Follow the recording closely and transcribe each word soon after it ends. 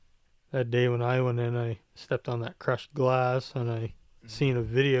that day when I went in, I stepped on that crushed glass, and I seen a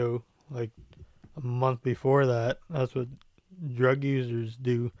video like a month before that. That's what drug users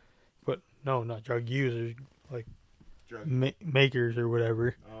do. But no, not drug users, like makers or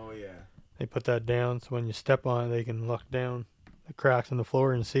whatever. Oh, yeah. They put that down so when you step on it, they can look down the cracks in the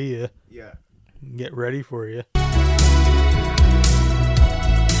floor and see you. Yeah. And get ready for you.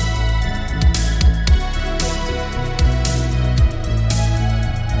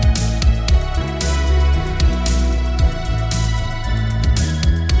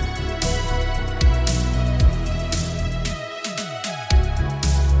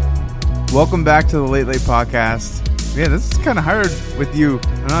 Welcome back to the Late Late Podcast. Yeah, this is kind of hard with you.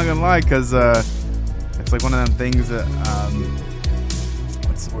 I'm not gonna lie, because it's like one of them things that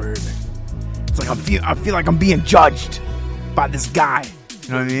what's the word? It's like I feel like I'm being judged by this guy. You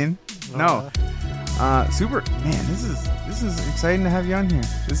know what I mean? No. Super man. This is exciting to have you on here.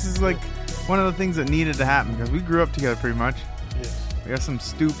 This is like one of the things that needed to happen because we grew up together pretty much. Yes. We got some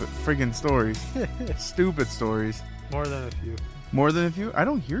stupid friggin' stories. Stupid stories. More than a few. More than a few? I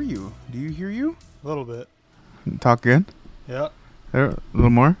don't hear you. Do you hear you? A little bit. Talk good? Yeah. There, a little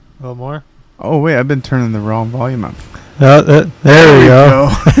more? A little more. Oh, wait. I've been turning the wrong volume up. There we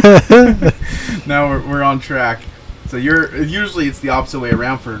go. Now we're on track. So usually it's the opposite way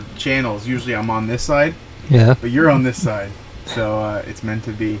around for channels. Usually I'm on this side. Yeah. But you're on this side. So it's meant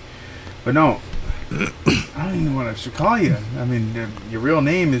to be. But no. I don't even know what I should call you. I mean, your real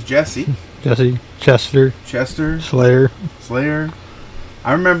name is Jesse. Jesse, Chester, Slayer.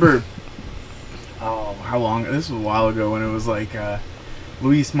 I remember, how long? This was a while ago when it was like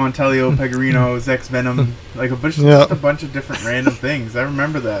Luis Montelio, Pecorino, Zex Venom, like just a bunch of different random things. I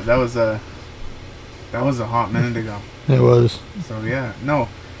remember that. That was a hot minute ago. It was. So yeah, no.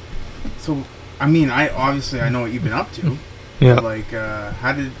 So I mean, I know what you've been up to. Yeah. But, like,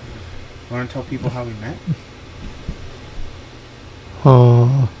 how did? Want to tell people how we met?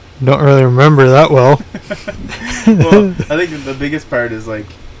 Oh. Don't really remember that well. Well, I think the biggest part is like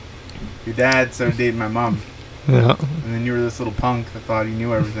your dad started dating my mom. Yeah. And then you were this little punk that thought he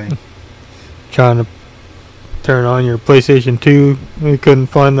knew everything. Trying to turn on your PlayStation 2. We couldn't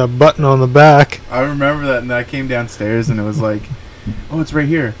find the button on the back. I remember that, and I came downstairs and it was like, oh, it's right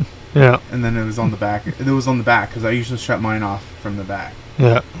here. Yeah. And then it was on the back. It was on the back because I usually shut mine off from the back.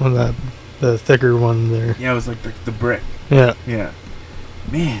 Yeah, well, the thicker one there. Yeah, it was like the brick. Yeah. Yeah.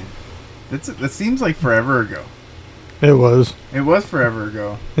 Man, that seems like forever ago. It was. It was forever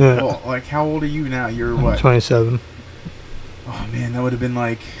ago. Yeah. Well, like, how old are you now? You're what? 27. Oh, man, that would have been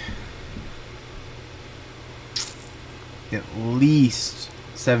like at least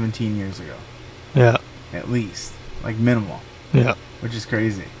 17 years ago. Yeah. At least. Like, minimal. Yeah. Which is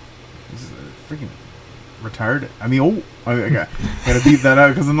crazy. This is freaking retarded. I mean, I gotta beat that out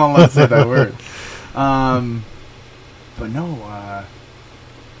because I'm not allowed to say that word. But no,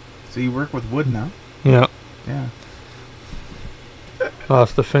 so you work with wood now? Yeah. Yeah.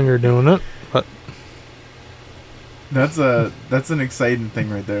 Lost a finger doing it, but that's an exciting thing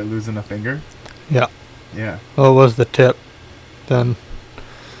right there, losing a finger. Yeah. Yeah. Well, it was the tip. Then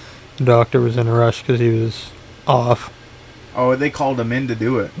the doctor was in a rush because he was off. Oh, they called him in to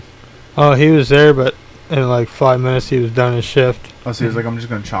do it. Oh, he was there, but in like 5 minutes he was done his shift. Oh, so he was like, I'm just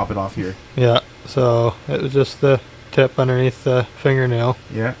going to chop it off here. Yeah, so it was just the tip underneath the fingernail.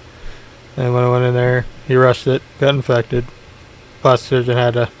 Yeah. And when I went in there, he rushed it, got infected. Plastic surgeon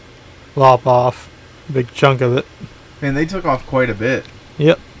had to lop off a big chunk of it. Man, they took off quite a bit.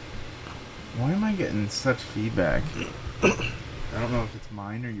 Yep. Why am I getting such feedback? I don't know if it's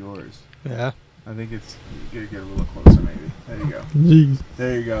mine or yours. Yeah. I think it's... You gotta get a little closer, maybe. There you go. Jeez.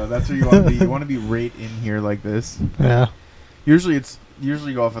 There you go. That's where you want to be. You want to be right in here like this. Yeah. Usually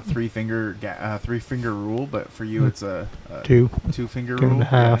you go off a three finger rule, but for you it's a two finger rule.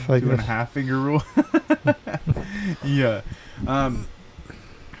 2.5, I guess. 2.5 finger rule. Yeah.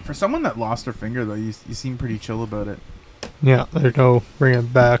 For someone that lost their finger though, you seem pretty chill about it. Yeah, there's no bringing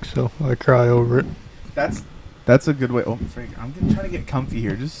it back, so I cry over it. That's a good way. Oh, I'm gonna try to get comfy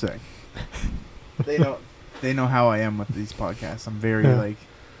here. Just a sec. They know how I am with these podcasts. I'm very like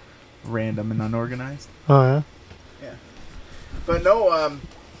random and unorganized. Oh yeah. Yeah. But no.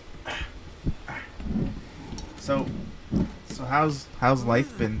 So how's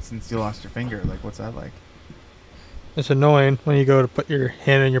life been since you lost your finger? Like, what's that like? It's annoying when you go to put your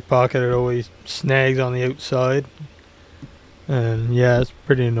hand in your pocket. It always snags on the outside. And yeah, it's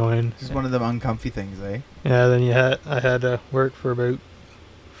pretty annoying. It's one of them uncomfy things, eh? Yeah, then I had to work for about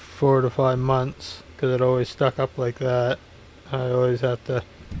 4 to 5 months because it always stuck up like that. I always have to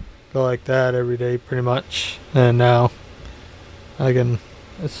go like that every day pretty much. And now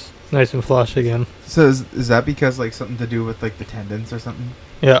it's nice and flush again. So is that because like something to do with like the tendons or something?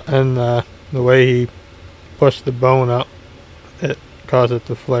 Yeah, and the way he pushed the bone up, it caused it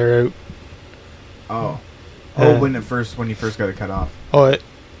to flare out. Oh. When you first got it cut off. Oh,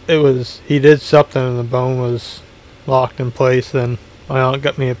 it was, he did something and the bone was locked in place, and my aunt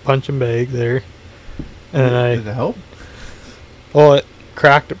got me a punching bag there. And did it help? Well, it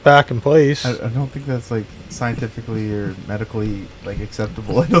cracked it back in place. I don't think that's like scientifically or medically like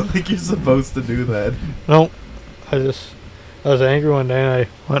acceptable. I don't think you're supposed to do that. No, I was angry one day and I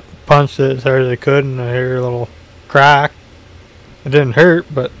went and punched it as hard as I could, and I heard a little crack. It didn't hurt,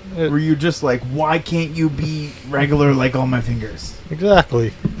 but... Were you just like, why can't you be regular like all my fingers?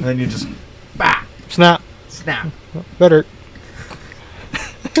 Exactly. And then you just... Bah! Snap. Better.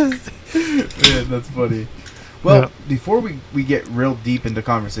 Man, that's funny. Well, before we get real deep into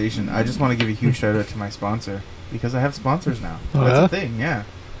conversation, I just want to give a huge shout out to my sponsor, because I have sponsors now. Oh, that's yeah? a thing, yeah.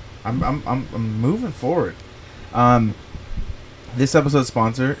 I'm moving forward. This episode's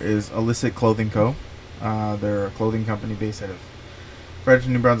sponsor is Illicit Clothing Co. They're a clothing company based out of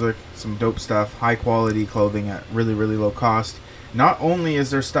Fredericton, New Brunswick. Some dope stuff, high quality clothing at really, really low cost. Not only is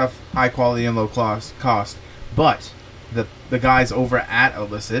their stuff high quality and low cost, but the guys over at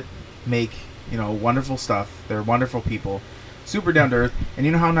Illicit make, wonderful stuff. They're wonderful people, super down to earth, and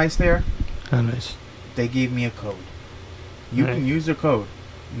you know how nice they are? How nice. They gave me a code. You can use their code.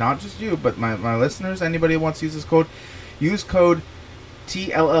 Not just you, but my listeners, anybody who wants to use this code, use code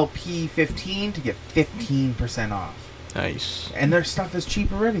TLLP15 to get 15% off. Nice. And their stuff is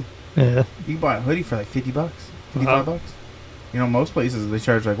cheap already. Yeah. You can buy a hoodie for like $50, $55. Most places they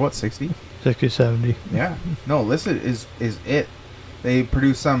charge like what, 60? 60, 70. Yeah. No, Illicit is it. They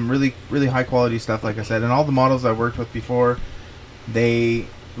produce some really, really high quality stuff, like I said, and all the models I worked with before, they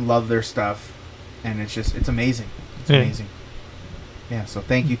love their stuff, and it's amazing. It's amazing. Yeah, so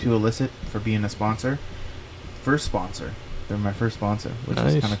thank you to Illicit for being a sponsor. First sponsor. They're my first sponsor, which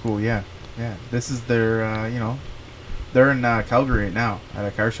is kind of cool. Yeah. Yeah. This is their, they're in Calgary right now at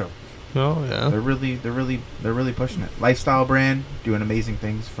a car show. Oh yeah. They're really pushing it. Lifestyle brand, doing amazing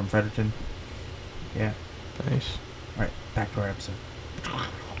things from Fredericton. Yeah. Nice. All right, back to our episode.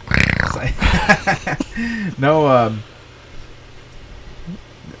 No,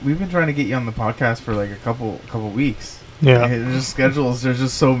 we've been trying to get you on the podcast for like a couple weeks. Yeah. Just schedules are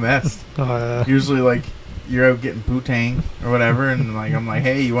just so messed. Usually, like, you're out getting poutine or whatever, and like I'm like,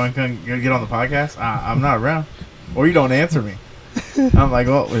 hey, you want to come get on the podcast? I'm not around, or you don't answer me. I'm like,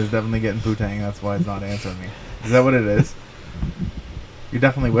 well, it's definitely getting poutine. That's why it's not answering me. Is that what it is? You're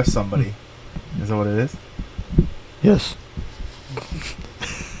definitely with somebody. Is that what it is? Yes.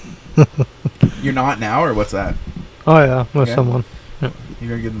 You're not now, or what's that? Oh yeah, with someone. Yeah. You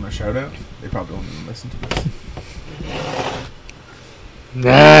gonna give them a shout out? They probably won't even listen to this.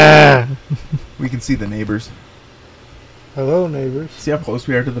 Nah. We can see the neighbors. Hello, neighbors. See how close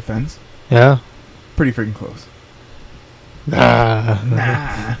we are to the fence? Yeah. Pretty freaking close. Nah.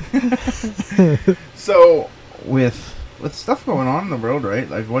 So, with stuff going on in the world, right?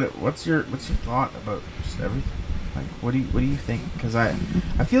 Like, what's your thought about just everything? Like, what do you think? Because I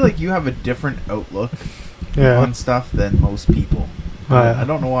feel like you have a different outlook on stuff than most people. I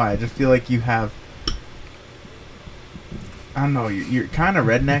don't know why. I just feel like you have. I don't know. You're kind of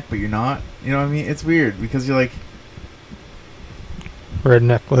redneck, but you're not. You know what I mean? It's weird because you're like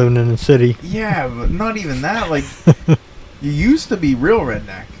redneck living in the city. Yeah, but not even that. Like, you used to be real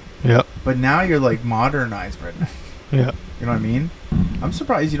redneck. Yep. But now you're like modernized redneck. Yep. You know what I mean? I'm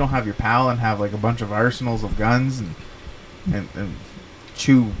surprised you don't have your pal and have like a bunch of arsenals of guns and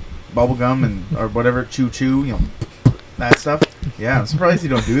chew bubble gum and or whatever, chew, that stuff. Yeah, I'm surprised you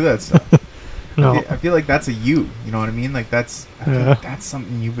don't do that stuff. No. I feel like that's a you know what I mean? Like I feel like that's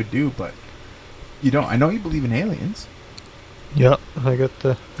something you would do, but you don't. I know you believe in aliens. Yep, I got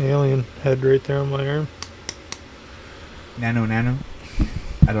the alien head right there on my arm. Nano.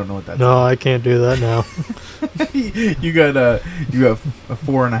 I don't know what that is. No, I can't do that now. you got a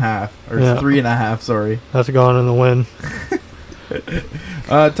 4.5 or 3.5. Sorry, that's gone in the wind.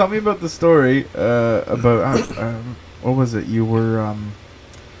 Tell me about the story about what was it? You were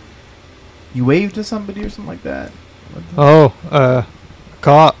you waved to somebody or something like that.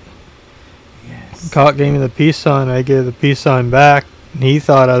 Cop. Yes. Cop gave me the peace sign. I gave the peace sign back. And he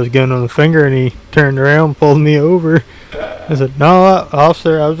thought I was giving him the finger, and he turned around and pulled me over. I said, "No,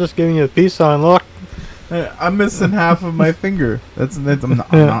 officer, I was just giving you the peace sign. Look, I'm missing half of my finger.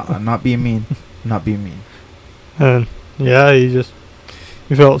 I'm not being mean. I'm not being mean." And yeah, he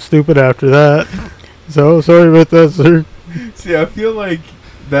felt stupid after that. So sorry about that, sir. See, I feel like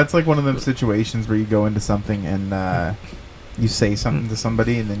that's like one of them situations where you go into something and you say something to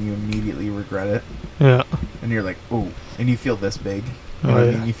somebody and then you immediately regret it. Yeah. And you're like, oh, and you feel this big. You Oh, know what I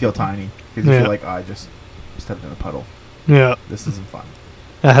yeah. mean? You feel tiny because you Yeah. feel like, oh, I just stepped in a puddle. Yeah. This isn't fun.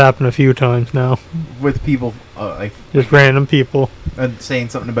 That happened a few times now. With people like Just random people. and saying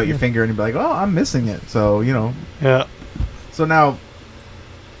something about your finger and you'd be like, oh, I'm missing it. So, you know. Yeah. So now,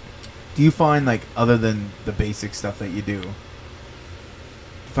 do you find, like, other than the basic stuff that you do,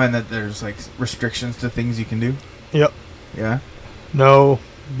 find that there's, like, restrictions to things you can do? Yep. Yeah? No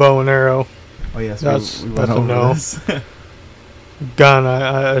bow and arrow. Oh, yes. That's- we went that's a over no. this. Gun,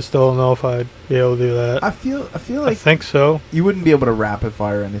 I still don't know if I'd be able to do that. I feel I like think so. you wouldn't be able to rapid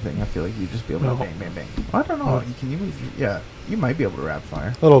fire anything. I feel like you'd just be able to No. bang, bang, bang. I don't know. No. You can use, yeah, you might be able to rapid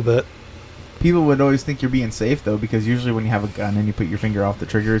fire. A little bit. People would always think you're being safe, though, because usually when you have a gun and you put your finger off the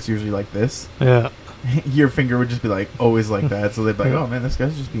trigger, it's usually like this. Yeah. Your finger would just be like always like that, so they'd be like, Yeah. "Oh man, this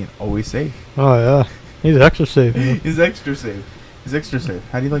guy's just being always safe." Oh, yeah. He's extra safe. He's extra safe. He's extra safe.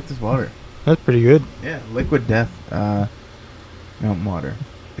 How do you like this water? That's pretty good. Yeah, liquid death. Mountain water.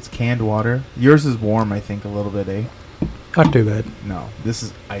 It's canned water. Yours is warm, I think, a little bit, eh? Not too bad. No, this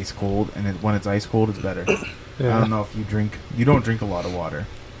is ice cold, and when it's ice cold, it's better. I Yeah. don't know if you drink. You don't drink a lot of water.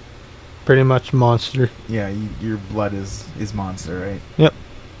 Pretty much monster. Yeah, your blood is monster, right? Yep.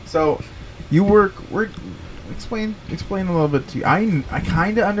 So, you work. Explain a little bit to you. I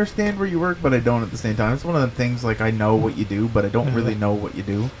kind of understand where you work, but I don't at the same time. It's one of the things, like, I know what you do, but I don't really know what you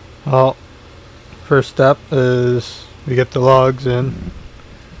do. Well, first step is we get the logs in,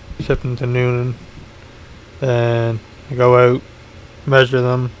 ship them to Noonan, then I go out, measure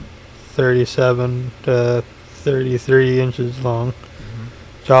them, 37 to 33 inches long,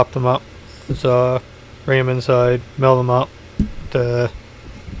 chop them up, saw, bring them inside, mill them up to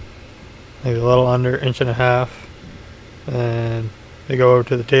maybe a little under inch and a half, and they go over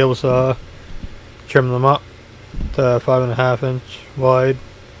to the table saw, trim them up to 5.5 inch wide,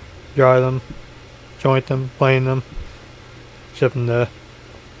 dry them, joint them, plane them, ship them to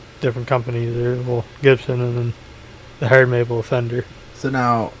different companies. There, well, Gibson and then the hard maple Fender. So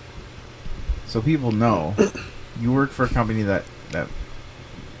now, so people know, you work for a company that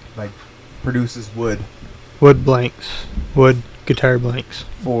like produces wood Wood blanks, wood guitar blanks.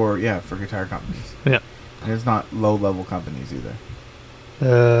 for guitar companies. Yeah. And it's not low level companies either.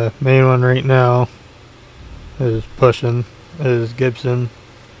 The main one right now is pushing is Gibson,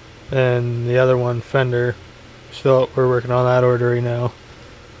 and the other one Fender. Still, we're working on that order right now.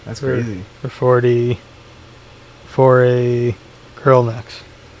 That's For- crazy. for a curl necks.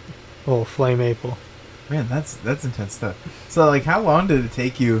 Oh, flame maple. Man, that's intense stuff. So, like, how long did it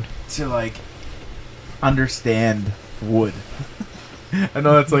take you to, like, understand wood? I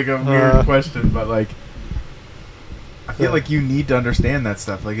know that's, like, a weird question, but, like, I feel like you need to understand that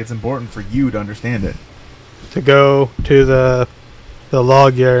stuff. Like, it's important for you to understand it. To go to the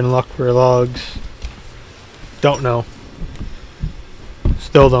log yard and look for logs. Don't know.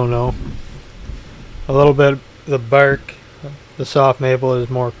 Still don't know. A little bit the bark, the soft maple is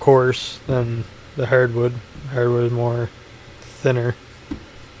more coarse than the hardwood. Hardwood is more thinner,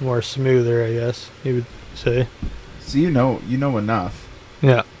 more smoother, I guess you would say. So you know enough.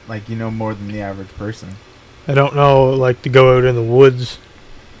 Yeah. Like, you know more than the average person. I don't know, like, to go out in the woods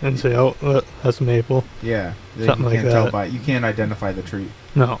and say, oh, that's maple. Yeah. Something you like can't tell that. by, you can't identify the tree.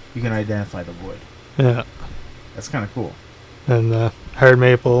 No. You can identify the wood. Yeah. That's kind of cool. And the hard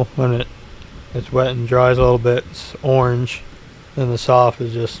maple, when it's wet and dries a little bit, it's orange. And the soft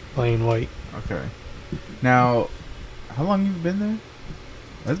is just plain white. Okay. Now, how long you been there?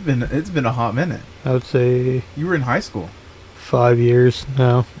 It's been a hot minute. I would say You were in high school. 5 years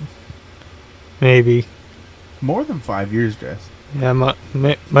now. Maybe. More than 5 years, Jess. Yeah,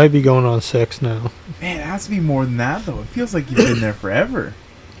 might be going on 6 now. Man, it has to be more than that, though. It feels like you've been there forever.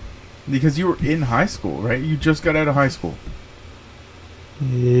 Because you were in high school, right? You just got out of high school.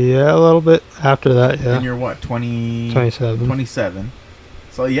 Yeah, a little bit after that, yeah. And you're what, 27. 27.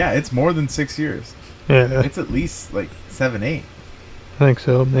 So, yeah, it's more than 6 years. Yeah, It's at least, like, 7, 8. I think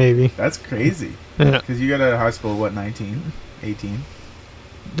so, maybe. That's crazy. Yeah, Because you got out of high school, what, 19? 18?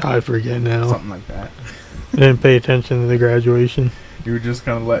 I forget now. Something like that. Didn't pay attention to the graduation. You were just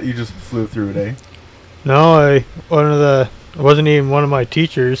kind of you just flew through it, eh? No, it wasn't even one of my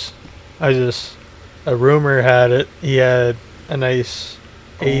teachers. A rumor had it. He had a nice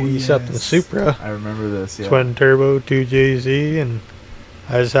 80 something yes. Supra, I remember this, yeah. twin turbo, 2JZ, and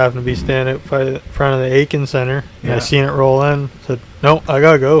I just happened to be standing out by the front of the Aiken Center, and Yeah. I seen it roll in. Said, "No, I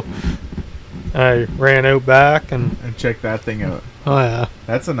gotta go." I ran out back, and And check that thing out. oh yeah,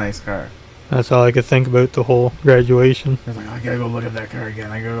 That's a nice car. That's all I could think about the whole graduation. I was like, I gotta go look at that car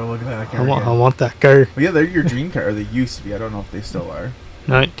again. I gotta go look at that car I again. want that car. Well, yeah, they're your dream car. Or they used to be. I don't know if they still are.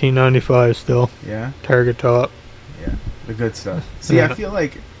 1995 still. Yeah? Target top. Yeah. The good stuff. See, I feel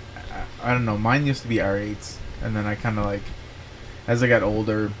like, I don't know, mine used to be R8s. And then I kind of like, as I got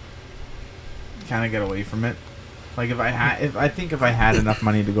older, kind of got away from it. Like if I had enough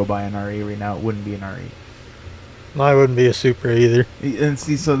money to go buy an R8 right now, it wouldn't be an R8. Mine wouldn't be a Supra either. And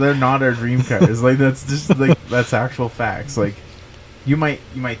see, so they're not our dream cars. Like that's just like that's actual facts. Like you might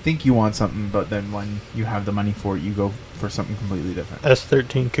think you want something, but then when you have the money for it, you go for something completely different.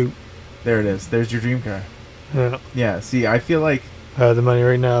 S13 coupe. There it is. There's your dream car. Yeah. Yeah. See, I feel like The money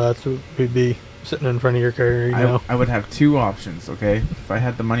right now, that's what would be sitting in front of your car right now. I would have two options. Okay, if I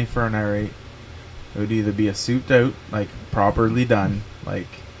had the money for an R8, it would either be a souped out, like properly done, like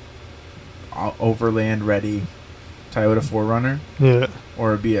overland ready Toyota 4Runner. Yeah.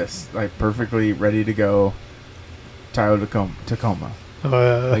 Or it'd be a like perfectly ready to go Toyota Tacoma. Oh,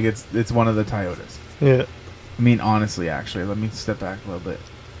 yeah. Like it's one of the Toyotas. Yeah. I mean, honestly, actually, let me step back a little bit.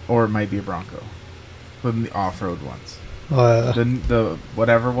 Or it might be a Bronco. The off-road ones. Oh, yeah. The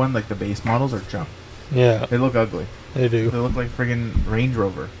whatever one, like the base models, are junk. Yeah. They look ugly. They do. They look like friggin' Range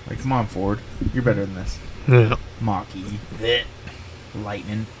Rover. Like, come on, Ford. You're better than this. Yeah. Mach-E.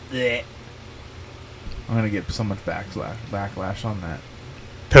 Lightning. I'm gonna get so much backlash on that.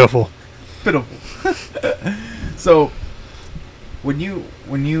 Pitiful. So, when you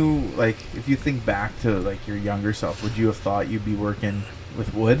like, if you think back to like your younger self, would you have thought you'd be working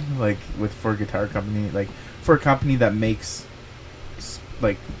with wood, like for a guitar company, like for a company that makes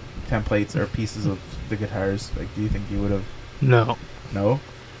like templates or pieces of the guitars? Like, do you think you would have? No. No.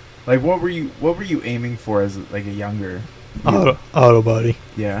 Like, what were you aiming for as like a younger? Auto body.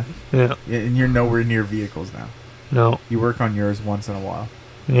 Yeah. Yeah. And you're nowhere near vehicles now. No. You work on yours once in a while.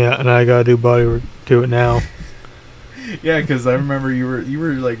 Yeah, and I gotta do body work to it now. Yeah, because I remember you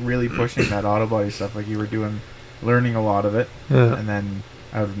were like really pushing that auto body stuff. Like you were learning a lot of it. Yeah. And then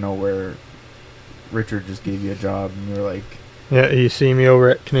out of nowhere, Richard just gave you a job, and you were like, Yeah, he see me over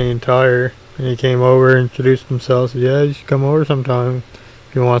at Canadian Tire, and he came over, introduced himself, said, "Yeah, you should come over sometime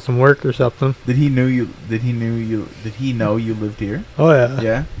if you want some work or something." Did he know you lived here? Oh yeah.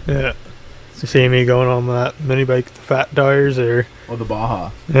 Yeah. Yeah. You see me going on that mini bike, the fat tires there. Oh, the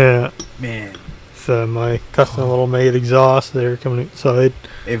Baja. Yeah. Man. So my custom little made exhaust there coming outside.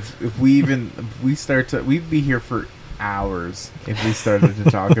 If we start to, we'd be here for hours if we started to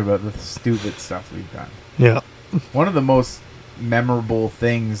talk about the stupid stuff we've done. Yeah. One of the most memorable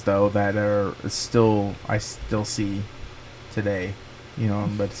things though that I still see today, you know what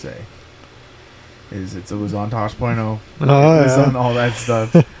I'm about to say, is it was on Tosh.0. Oh, It was yeah. on all that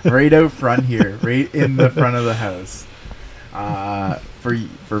stuff right out front here, right in the front of the house.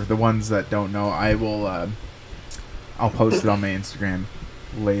 For the ones that don't know, I'll post it on my Instagram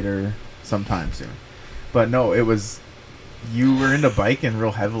later sometime soon. But no, it was, you were into biking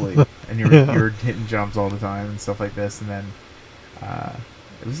real heavily, and you were hitting jumps all the time and stuff like this. And then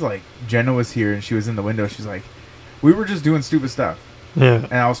it was like Jenna was here and she was in the window. She's like, we were just doing stupid stuff. Yeah.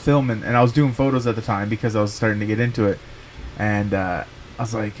 And I was filming and I was doing photos at the time because I was starting to get into it. And I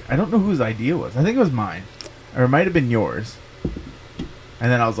was like, I don't know whose idea it was. I think it was mine, or it might have been yours.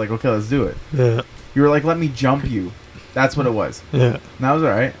 And then I was like, okay, let's do it. Yeah. You were like, let me jump you. That's what it was. Yeah. And that was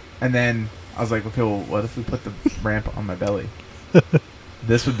all right. And then I was like, okay, well, what if we put the ramp on my belly?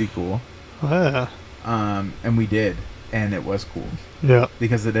 This would be cool. Yeah. And we did. And it was cool. Yeah.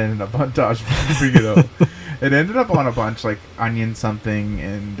 Because it ended up on Tosh. It ended up on a bunch, like onion something,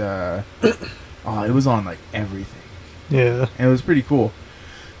 and it was on like everything. Yeah. And it was pretty cool.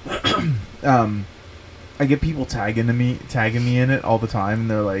 I get people tagging me in it all the time, and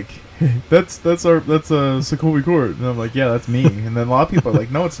they're like, that's Sokobi Court, and I'm like, yeah, that's me. And then a lot of people are like,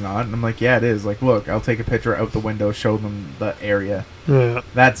 no, it's not. And I'm like, yeah, it is. Like, look, I'll take a picture out the window, show them the area. Yeah.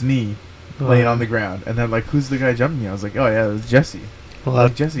 That's me laying on the ground. And they're like, who's the guy jumping me? I was like, oh yeah, it was Jesse. Well,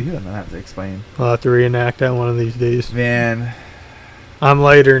 Like, Jesse who? And I have to explain. I'll have to reenact that one of these days. Man. I'm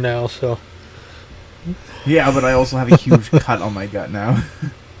lighter now, so Yeah, but I also have a huge cut on my gut now.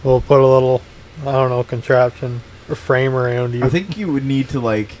 we'll put a little, I don't know, contraption or frame around you. I think you would need to,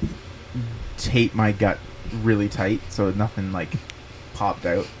 like, tape my gut really tight so nothing, like, popped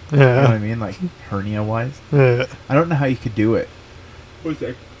out. Yeah. You know what I mean? Like, hernia-wise. Yeah. I don't know how you could do it. What's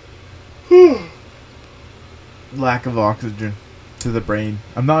that? Lack of oxygen to the brain.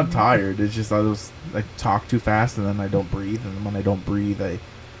 I'm not tired. It's just I talk too fast and then I don't breathe. And when I don't breathe, I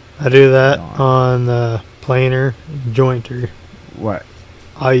do that on the planer jointer. What?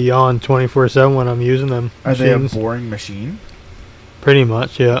 I yawn 24/7 when I'm using them Are they a machines. boring machine? Pretty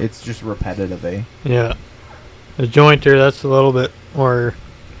much, yeah. It's just repetitive, eh? Yeah. The jointer, that's a little bit more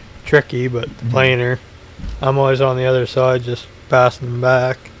tricky, but the planer, I'm always on the other side just passing them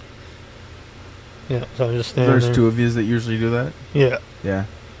back. Yeah, so I'm just standing There's there. 2 of you that usually do that? Yeah. Yeah.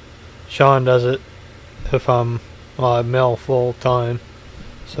 Sean does it if I mill full time.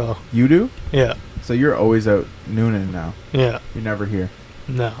 So, You do? yeah. So you're always out nooning now. Yeah. You're never here.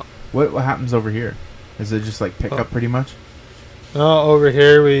 No. What happens over here? Is it just like pick up pretty much? Over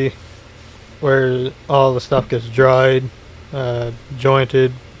here where all the stuff gets dried,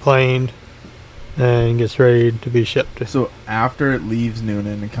 jointed, planed, and gets ready to be shipped. So after it leaves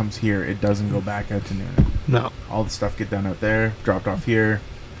Noonan and comes here, it doesn't go back out to Noonan. No. All the stuff get done out there, dropped off here,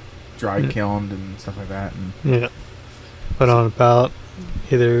 dried, kilned, and stuff like that. And Yeah. Put on a pallet.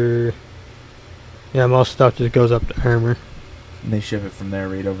 Either. Yeah, most stuff just goes up to Armor. and they ship it from there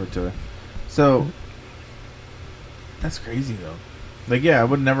right over to. So that's crazy though. Like, yeah, I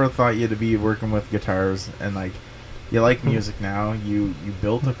would never have thought you to be working with guitars and like you like music now. You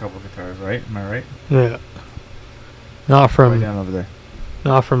built a couple guitars, right? Am I right? Yeah. Not Right from down over there.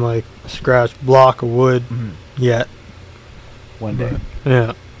 not from like a scratched block of wood yet. One day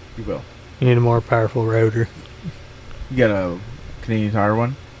Yeah. you will. You need a more powerful router. You got a Canadian Tire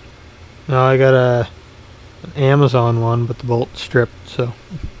one? No, I got an Amazon one, but the bolt's stripped, so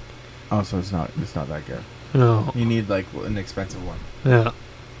Oh, so it's not that good. no. You need like an expensive one. Yeah.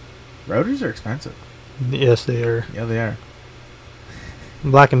 Routers are expensive. Yes, they are. Yeah, they are.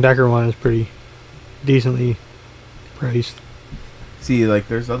 Black and Decker one is pretty decently priced. See, like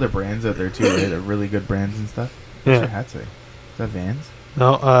there's other brands out there too, right? They're really good brands and stuff. What's your Yeah. hat say? Is that Vans?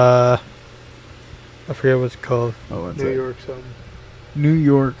 No, I forget what it's called. Oh, what's New that? York something. New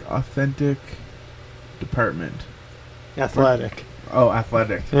York Authentic Department. Athletic. Oh,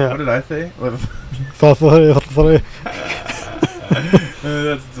 athletic. Yeah. What did I say? What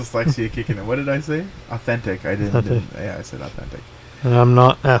that's dyslexia kicking in. What did I say? Authentic. I didn't. Yeah, I said authentic. And I'm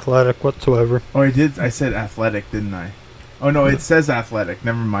not athletic whatsoever. Oh, I did. I said athletic, didn't I? Oh no, it says athletic.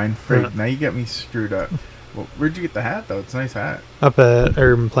 Never mind. Freak. Yeah. Now you get me screwed up. Well, where'd you get the hat though? It's a nice hat. Up at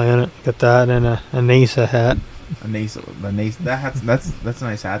Urban Planet, got that and a NASA hat. A nice. That hat's that's a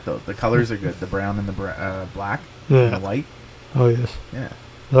nice hat though. The colors are good. The brown and the black and the Yeah. white. Oh yes. Yeah.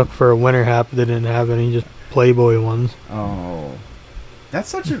 Look for a winter hat, but they didn't have any, just Playboy ones. Oh, that's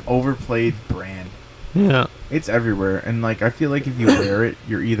such an overplayed brand. Yeah. It's everywhere, and like I feel like if you wear it,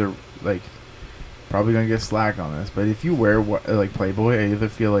 you're either like probably gonna get slack on this, but if you wear like Playboy, I either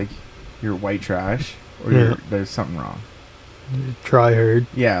feel like you're white trash or there's something wrong. Try hard.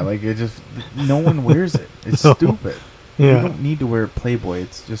 Yeah, like it just no one wears it. It's No. stupid. You Yeah. don't need to wear Playboy.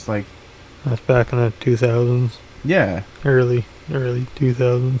 It's just like That's back in the 2000s. yeah, Early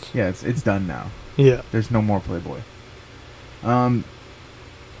 2000s. yeah. It's done now. Yeah. There's no more Playboy.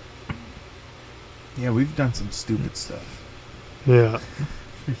 Yeah, we've done some stupid stuff. Yeah.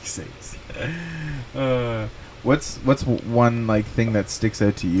 For sakes. What's one like thing that sticks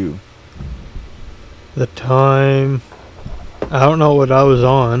out to you? The time, I don't know what I was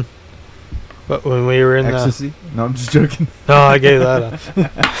on, but when we were in Ecstasy? No, I'm just joking. no, I gave that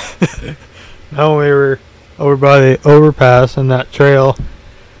up. No, we were over by the overpass and that trail,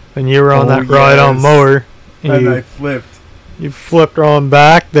 and you were on that ride on yes. mower. And I flipped You flipped on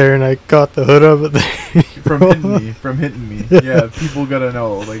back there, and I caught the hood of it there. from hitting me. Yeah, people gotta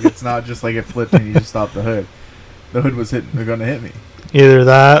know. Like it's not just like it flipped and you just stopped the hood. The hood was gonna hit me. Either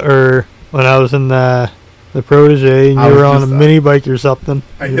that or when I was in the Protege and you were on a mini bike or something.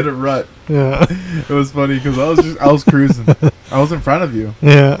 I hit a rut. Yeah. It was funny because I was cruising. I was in front of you.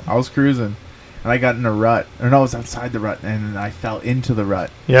 Yeah. I was cruising, and I got in a rut. Or no, I was outside the rut, and I fell into the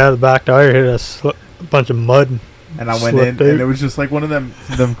rut. Yeah, the back tire hit a bunch of mud. And I went in, and it was just like one of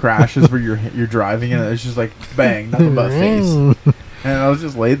them crashes where you're driving, and it's just like bang, nothing but face. And I was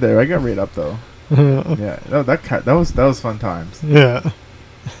just laid there. I got right up though. Yeah, that was fun times. Yeah.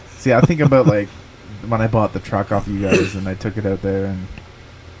 See, I think about like when I bought the truck off you guys, and I took it out there, and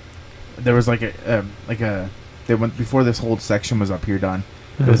there was like they went before this whole section was up here done.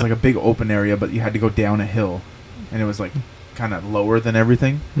 It was like a big open area, but you had to go down a hill, and it was like kind of lower than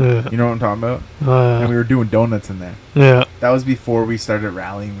everything. Yeah. You know what I'm talking about? And we were doing donuts in there. Yeah. That was before we started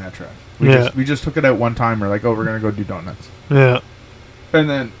rallying that truck. We just took it out one time. We're like, oh, we're gonna go do donuts. Yeah. And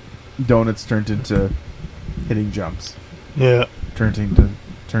then donuts turned into hitting jumps. Yeah. Turned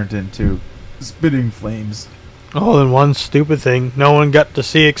into spitting flames. Oh, and one stupid thing no one got to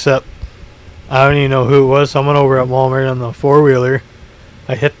see except I don't even know who it was. Someone over at Walmart on the 4-wheeler.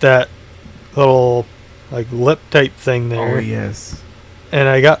 I hit that little like lip type thing there. Oh yes. And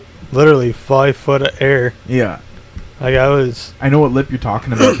I got literally 5 foot of air. Yeah. Like I know what lip you're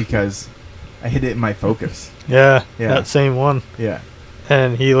talking about because I hit it in my Focus. Yeah, Yeah. that same one. Yeah.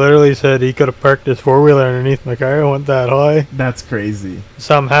 And he literally said he could have parked his 4-wheeler underneath my car. It went that high. That's crazy.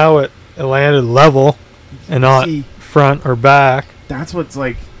 Somehow it landed level and not front or back. That's what's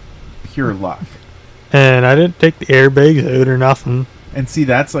like pure luck. And I didn't take the airbags out or nothing. And see,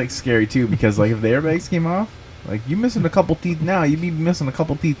 that's like scary too because like if the airbags came off, like you missing a couple teeth now, you'd be missing a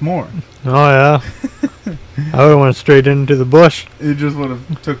couple teeth more. Oh yeah. I would have went straight into the bush. It just would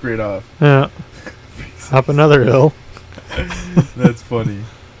have took right off. Yeah. Up another hill. That's funny.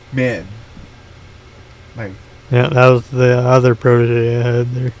 Man. Like. Yeah, that was the other protege I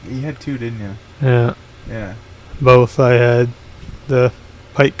had there. You had two, didn't you? Yeah. Yeah. Both I had the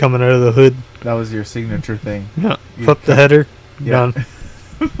pipe coming out of the hood. That was your signature thing. Yeah. Flip the header. Yeah. Done.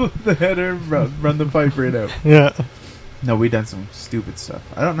 Flip the header, run the pipe right out. Yeah. No, we done some stupid stuff.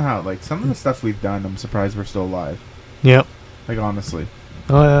 I don't know how, like, some of the stuff we've done, I'm surprised we're still alive. Yep. Like, honestly.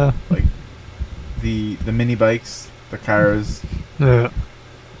 Oh, yeah. Like, the mini bikes, the cars. Yeah.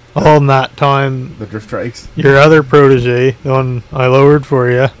 All in that time. The drift trikes. Your other protege, the one I lowered for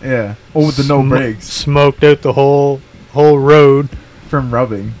you. Yeah. Oh, with the no brakes. Smoked out the whole road. From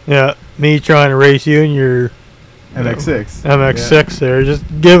rubbing. Yeah. Me trying to race you in your MX-6. MX-6 there, just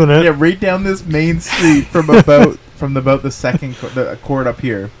giving it. Yeah, right down this main street from about the second the court up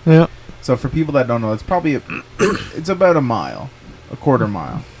here. Yeah. So for people that don't know, it's probably it's about a mile, a quarter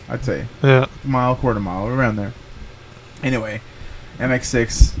mile, I'd say. Yeah. Mile, quarter mile, around there. Anyway,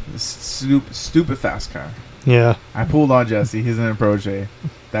 MX-6, stupid fast car. Yeah. I pulled on Jesse. He's in a protege.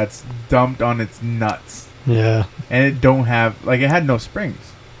 That's dumped on its nuts. Yeah. And it don't have it had no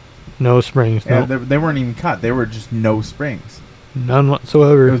springs. No springs. Yeah, No. they weren't even cut. They were just no springs. None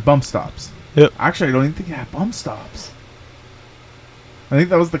whatsoever. It was bump stops. Yep. Actually, I don't even think it had bump stops. I think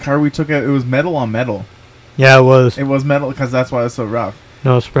that was the car we took out. It was metal on metal. Yeah, it was. It was metal because that's why it was so rough.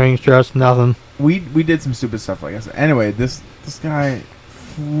 No springs, struts, nothing. We did some stupid stuff like I said. Anyway, this guy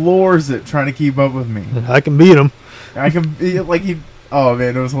floors it trying to keep up with me. I can beat him. Oh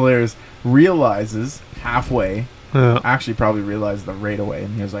man, it was hilarious. Realizes halfway. Yeah. Actually, probably realized the right away,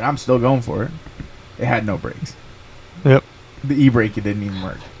 and he was like, "I'm still going for it." It had no brakes. Yep. The e-brake, it didn't even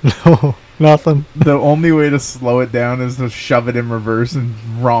work. No, nothing. The only way to slow it down is to shove it in reverse and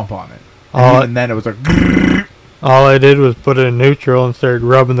romp on it. And even then, it was like. All I did was put it in neutral and started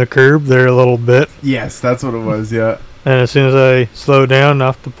rubbing the curb there a little bit. Yes, that's what it was. Yeah. And as soon as I slowed down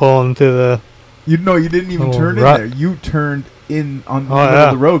enough to pull into the. You didn't even turn in there. You turned in on the middle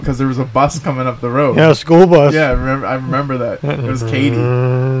of the road because there was a bus coming up the road. Yeah, a school bus. Yeah, I remember that. It was Katie.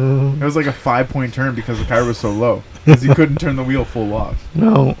 It was like a 5-point turn because the car was so low. Because you couldn't turn the wheel full off.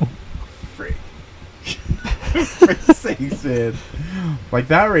 No. Freak. For sakes, man. Like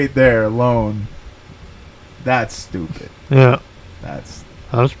that right there alone, that's stupid. Yeah.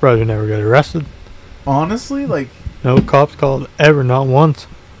 I'm surprised we never got arrested. Honestly, like. No cops called ever, not once.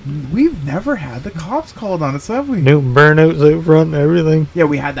 We've never had the cops called on us, have we? New burnouts out front and everything. Yeah,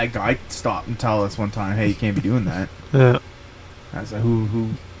 we had that guy stop and tell us one time, "Hey, you can't be doing that." Yeah. I was like, who,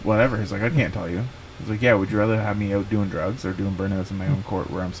 whatever. He's like, "I can't tell you." He's like, "Yeah, would you rather have me out doing drugs or doing burnouts in my own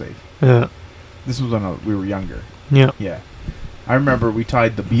court where I'm safe?" Yeah. This was when we were younger. Yeah. Yeah. I remember we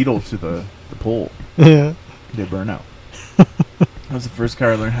tied the Beetle to the pole. Yeah. They burn out. That was the first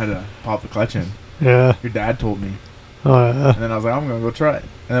car I learned how to pop the clutch in. Yeah. Your dad told me. Oh, yeah. And then I was like, I'm going to go try it.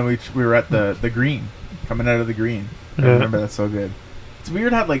 And then we were at the green, coming out of the green. I remember that so good. It's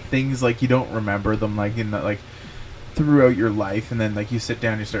weird how, like, things, like, you don't remember them, like, in the, like, throughout your life. And then, like, you sit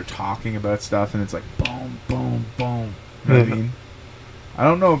down and you start talking about stuff, and it's like, boom, boom, boom. You know what I mean? I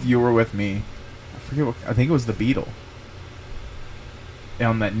don't know if you were with me. I forget I think it was the Beetle.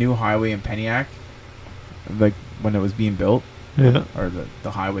 On that new highway in Peniac, like, when it was being built. Yeah. Or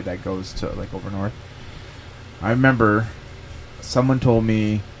the highway that goes to, like, over north. I remember someone told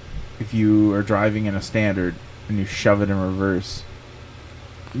me if you are driving in a standard and you shove it in reverse,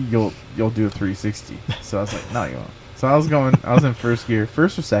 you'll do a 360. So I was like, no, you won't. So I was in first gear,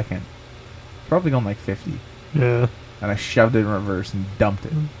 first or second, probably going like 50. Yeah. And I shoved it in reverse and dumped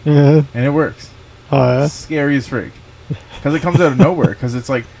it. Yeah. And it works. Oh, yeah. It's scary as freak. Because it comes out of nowhere. Because it's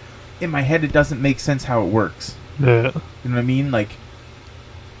like, in my head, it doesn't make sense how it works. Yeah. You know what I mean? Like,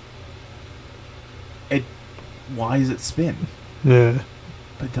 why does it spin? Yeah.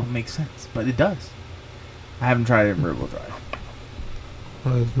 But it don't make sense. But it does. I haven't tried it in rear-wheel drive.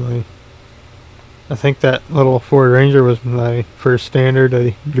 I think that little Ford Ranger was my first standard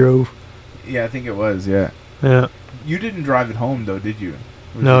I drove. Yeah, I think it was, yeah. Yeah. You didn't drive it home, though, did you?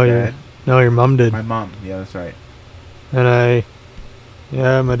 No, your mom did. My mom, yeah, that's right. And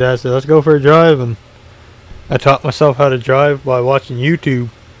my dad said, let's go for a drive. And I taught myself how to drive by watching YouTube,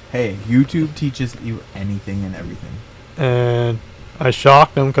 Hey, YouTube teaches you anything and everything. and I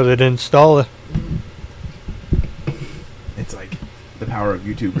shocked them because I didn't install it. It's like the power of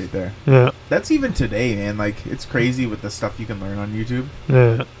YouTube right there. Yeah, That's even today, man. Like, it's crazy with the stuff you can learn on YouTube.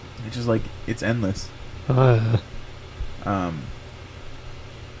 yeah. It's just like, it's endless. Uh,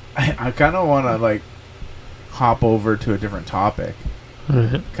 I kind of want to like hop over to a different topic.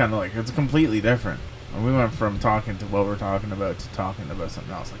 right. Kind of like, it's completely different. And we went from talking to what we're talking about to talking about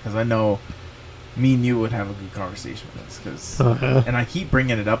something else. Because I know me and you would have a good conversation with this. Cause, and I keep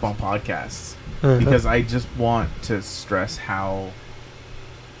bringing it up on podcasts because I just want to stress how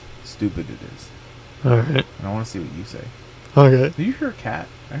stupid it is. All right. And I want to see what you say. Okay. Did you hear a cat?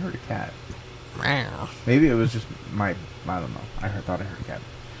 I heard a cat. Meow. Maybe it was just my... I don't know. Thought I heard a cat.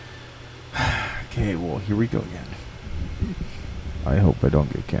 Okay, well, here we go again. I hope I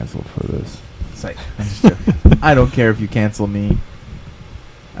don't get canceled for this. It's like, I'm just joking. I don't care if you cancel me.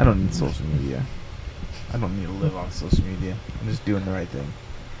 I don't need social media. I don't need to live on social media. I'm just doing the right thing.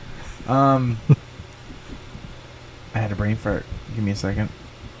 I had a brain fart. Give me a second.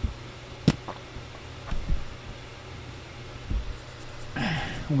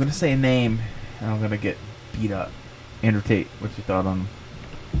 I'm going to say a name, and I'm going to get beat up. Andrew Tate, what's your thought on him?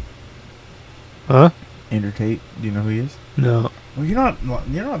 Huh? Andrew Tate, do you know who he is? No. Well, you're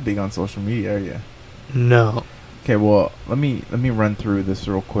not big on social media, are you? No. Okay, well, let me run through this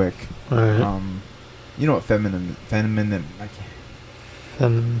real quick. All right. You know what feminism? Feminism.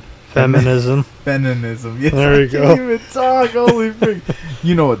 Feminism. Yes, There I you can't go. even talk. Holy frig.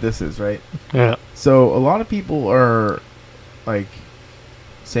 You know what this is, right? Yeah. So a lot of people are like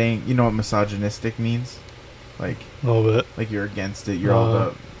saying, you know what misogynistic means? Like A little bit. like you're against it. You're all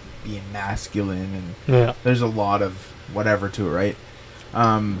about being masculine, and Yeah. there's a lot of whatever to it, right?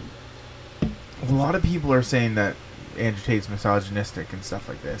 A lot of people are saying that Andrew Tate's misogynistic and stuff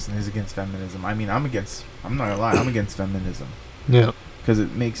like this, and he's against feminism. I mean, I'm not gonna lie, I'm against feminism. Yeah. Because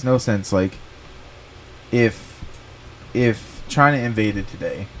it makes no sense. Like, if China invaded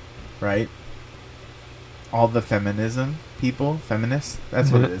today, right? All the feminism people, feminists,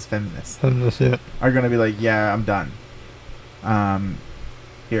 that's what it is, feminists, Feminist, yeah. are gonna be like, yeah, I'm done.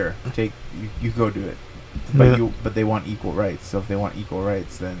 Here, take you go do it. But they want equal rights. So if they want equal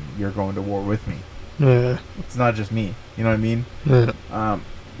rights, then you're going to war with me. Yeah. It's not just me. You know what I mean? Yeah.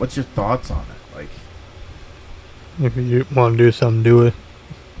 What's your thoughts on it? Like, If you want to do something, do it.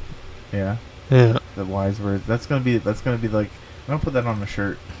 yeah, Yeah. the wise words. That's gonna be like, I'm gonna put that on a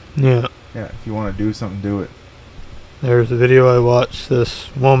shirt. Yeah. Yeah, if you want to do something, do it. There's a video I watched.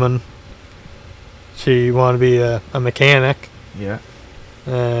 This woman, she wanted to be a mechanic, Yeah.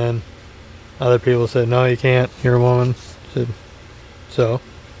 and other people said, no, you can't. You're a woman. Said, so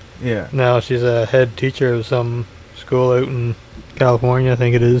Yeah. now she's a head teacher of some school out in California, I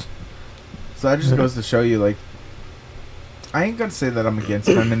think it is. So that just goes to show you, like, I ain't gonna say that I'm against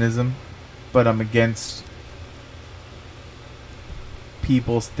feminism, but I'm against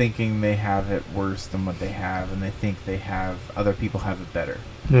people thinking they have it worse than what they have, and they think other people have it better.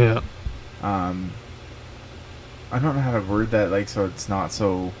 Yeah. I don't know how to word that, like, so it's not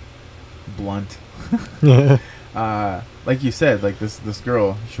so blunt. Yeah. Like you said, like this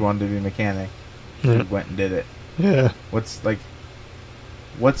girl, she wanted to be a mechanic. She Yeah. went and did it. Yeah. What's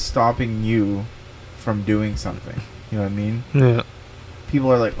stopping you from doing something? You know what I mean? Yeah.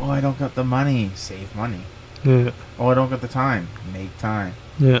 People are like, oh, I don't got the money. Save money. Yeah. Oh, I don't got the time. Make time.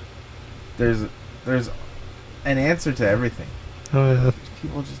 Yeah. There's an answer to everything. Oh, yeah.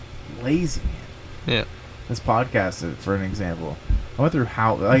 People are just lazy, man. Yeah. This podcast, for an example, I went through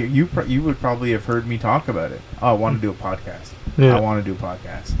how, like, you would probably have heard me talk about it. Oh, I want to do a podcast. Yeah. I want to do a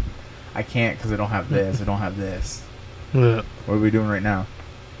podcast. I can't because I don't have this. I don't have this. Yeah. What are we doing right now?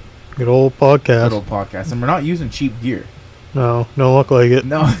 Good old podcast. Good old podcast. And we're not using cheap gear. No, don't look like it.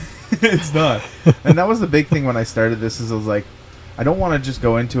 No, it's not. And that was the big thing when I started this, is I was like, I don't want to just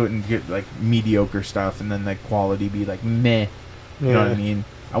go into it and get, like, mediocre stuff and then the quality be, like, meh. You know what I mean?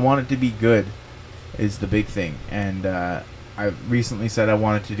 I want it to be good is the big thing. And I recently said I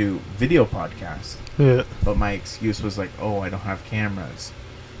wanted to do video podcasts. Yeah. But my excuse was like, oh, I don't have cameras.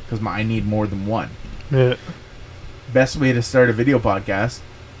 Because I need more than one. Yeah. Best way to start a video podcast,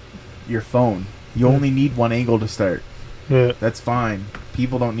 your phone. You only need one angle to start. Yeah. That's fine.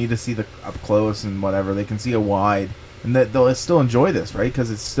 People don't need to see the up close and whatever. They can see a wide. And they'll still enjoy this, right? Because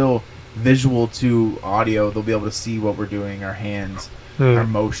it's still visual to audio. They'll be able to see what we're doing, our hands, our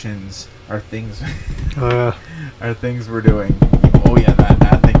motions, our things. Oh, yeah. Our things we're doing. Oh, yeah,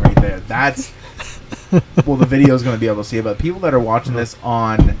 that thing right there. That's... Well, the video is going to be able to see it. But people that are watching this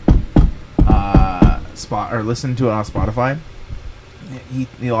on listened to it on Spotify.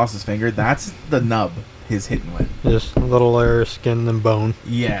 He lost his finger. That's the nub he's hitting with. Just a little layer of skin and bone.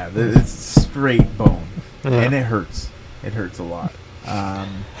 Yeah, it's straight bone, Yeah. and it hurts. It hurts a lot.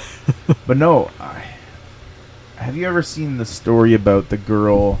 But no, have you ever seen the story about the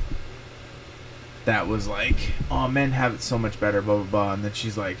girl that was like, "Oh, men have it so much better," blah blah blah, and then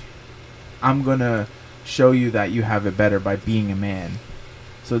she's like, "I'm gonna show you that you have it better by being a man."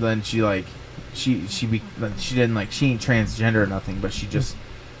 So then she ain't transgender or nothing, but she just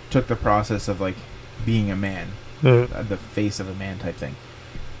took the process of like being a man, the face of a man type thing,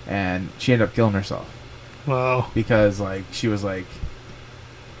 and she ended up killing herself. Wow. Because like she was like,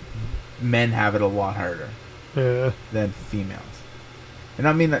 men have it a lot harder than females. And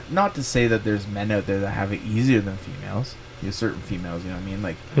I mean, not to say that there's men out there that have it easier than females. There's certain females, you know what I mean?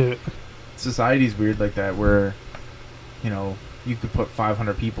 Like, society's weird like that, where, you know, you could put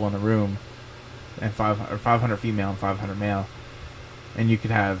 500 people in a room, and 500 female and 500 male, and you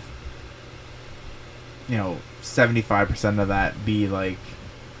could have, you know, 75% of that be like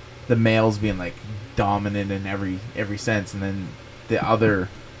the males being like dominant in every sense, and then the other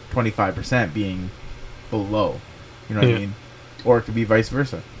 25% being below. You know what I mean? Or it could be vice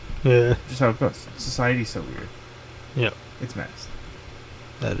versa. Yeah. Just how it goes. Society's so weird. Yeah. It's messed.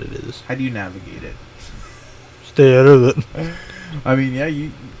 That it is. How do you navigate it? Stay out of it. I mean, yeah,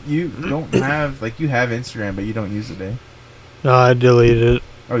 you don't have, like, you have Instagram, but you don't use it, eh? No, I deleted it.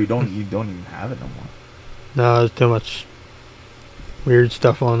 Oh, you don't even have it no more. No, there's too much weird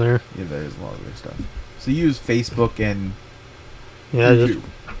stuff on there. Yeah, there's a lot of weird stuff. So you use Facebook and YouTube.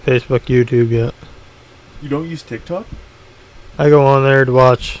 Just Facebook, YouTube, yeah. You don't use TikTok? I go on there to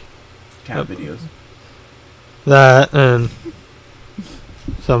watch cat videos. That and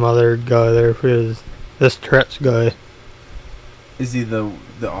some other guy there this Tourette's guy. Is he the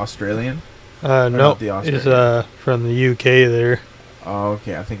Australian? No, he's from the UK there. Oh,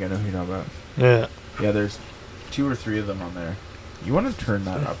 okay. I think I know who you're talking about. Yeah. Yeah, there's 2 or 3 of them on there. You want to turn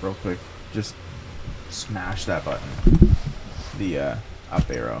that up real quick? Just smash that button. The up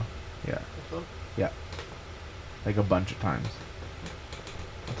arrow. Yeah. Yeah. Like a bunch of times.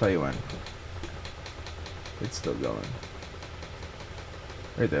 I'll tell you when. It's still going.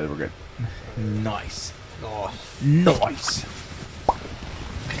 Right there, we're good. Nice. Nice.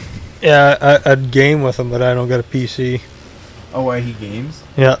 Yeah, I'd game with him, but I don't got a PC. Oh, why he games?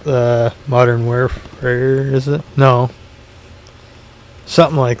 Yeah, the Modern Warfare, is it? No.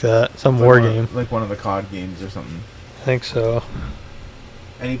 Something like that. Some war game. Like one of the COD games or something. I think so.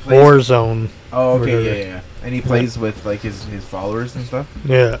 And he plays Warzone. Oh, okay, yeah. And he plays with like his followers and stuff.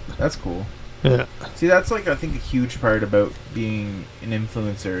 Yeah. That's cool. Yeah. See, that's like I think a huge part about being an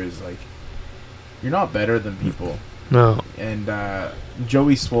influencer is like you're not better than people. No. And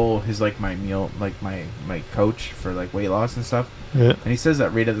Joey Swole is like my coach for like weight loss and stuff. Yeah. And he says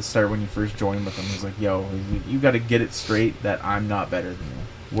that right at the start when you first join with him, he's like, "Yo, you got to get it straight that I'm not better than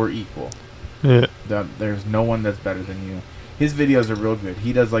you. We're equal. Yeah. There's no one that's better than you." His videos are real good.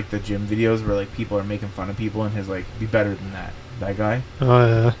 He does like the gym videos where like people are making fun of people, and his like, "Be better than that." That guy. Oh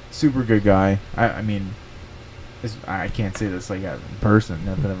yeah. Super good guy. I mean, I can't say this like in person.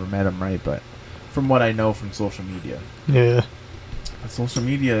 I've never met him, right? But from what I know from social media. Yeah. Social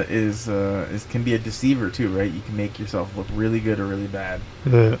media is can be a deceiver too, right? You can make yourself look really good or really bad.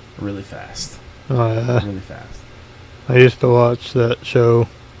 Yeah. Really fast. Oh yeah. Really fast. I used to watch that show,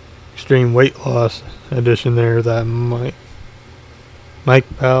 Extreme Weight Loss Edition. There, that Mike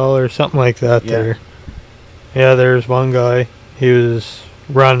Powell or something like that. Yeah. There. Yeah, there's one guy. He was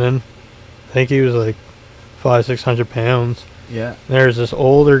running. I think he was like 500-600 pounds. Yeah. There's this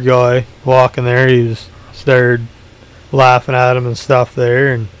older guy walking there. He started laughing at him and stuff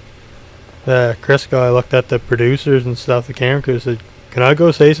there, and the Chris guy looked at the producers and stuff, the camera crew, said, "Can I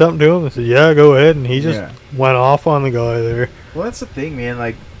go say something to him?" I said, "Yeah, go ahead." And he just went off on the guy there. Well, that's the thing, man.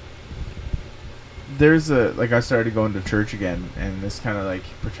 Like, there's I started going to church again, and this kind of like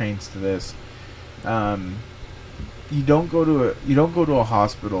pertains to this. You don't go to a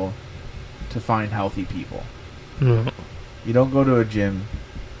hospital to find healthy people. No. You don't go to a gym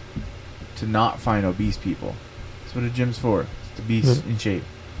to not find obese people. That's what a gym's for. It's to be in shape.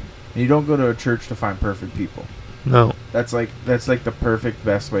 And you don't go to a church to find perfect people. No. That's like the perfect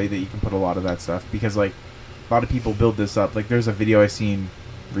best way that you can put a lot of that stuff, because like a lot of people build this up. Like there's a video I seen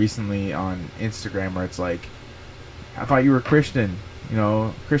recently on Instagram where it's like, "I thought you were Christian. You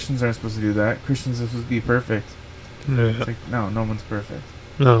know, Christians aren't supposed to do that. Christians are supposed to be perfect." Yeah. It's like, no one's perfect.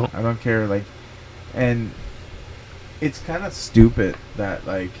 No. I don't care. Like, and it's kind of stupid that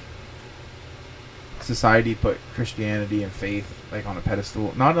like society put Christianity and faith like on a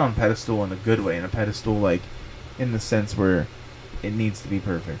pedestal, not on a pedestal in a good way, in a pedestal like in the sense where it needs to be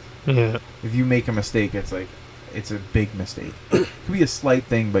perfect. Yeah. If you make a mistake, it's like it's a big mistake. It could be a slight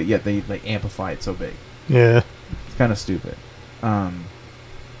thing, but yet they like amplify it so big. Yeah. It's kind of stupid. I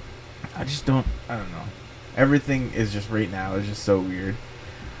don't know. Everything is just right now is just so weird.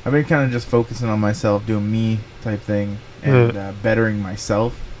 I've been kind of just focusing on myself, doing me type thing, and bettering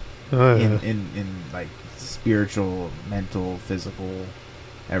myself in like spiritual, mental, physical,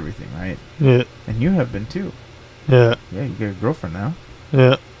 everything, right? Yeah. And you have been too. Yeah. Yeah, you get a girlfriend now.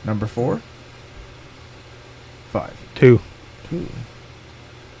 Yeah. Number 4? 5. 2.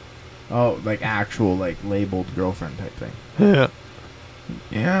 Oh, like actual, like labeled girlfriend type thing. Yeah.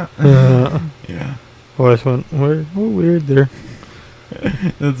 Yeah. Yeah. Voice went weird there.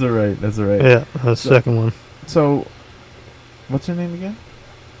 That's alright. Yeah, the second one. So, what's her name again?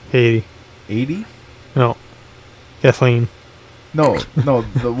 80. 80? No. Kathleen. No,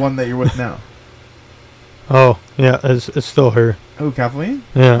 the one that you're with now. Oh, yeah, it's still her. Oh, Kathleen?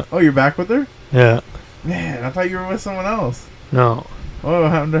 Yeah. Oh, you're back with her? Yeah. Man, I thought you were with someone else. No. What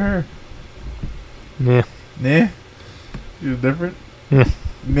happened to her? Yeah. Nah? She was different? Yeah.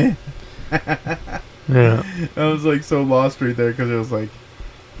 Meh. Yeah. I was like so lost right there because it was like,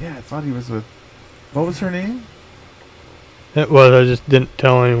 yeah, I thought he was with. What was her name? It was. I just didn't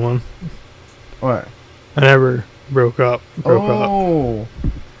tell anyone. What? I never broke up. Oh,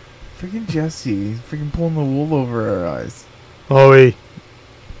 freaking Jesse! Freaking pulling the wool over our eyes. Oh, we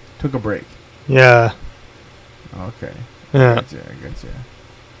took a break. Yeah. Okay. Yeah. I gotcha.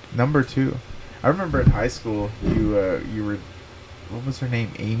 Number 2. I remember in high school you were. What was her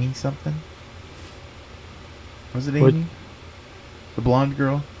name? Amy something. Was it Amy? What? The blonde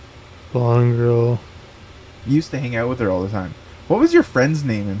girl? Blonde girl. You used to hang out with her all the time. What was your friend's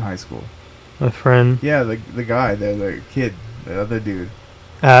name in high school? My friend. Yeah, the guy, the kid, the other dude.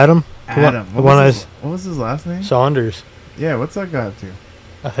 Adam? Adam. What was his last name? Saunders. Yeah, what's that guy up to?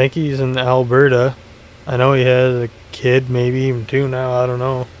 I think he's in Alberta. I know he has a kid, maybe even 2 now. I don't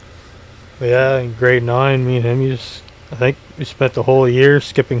know. But yeah, in grade 9, me and him, I think we spent the whole year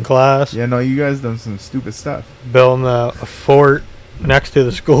skipping class. Yeah, no, you guys done some stupid stuff. Building a fort next to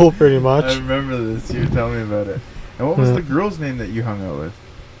the school, pretty much. I remember this. You were telling me about it. And what was the girl's name that you hung out with?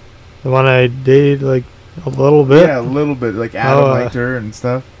 The one I dated, like, a little bit? Yeah, a little bit. Like, Adam liked her and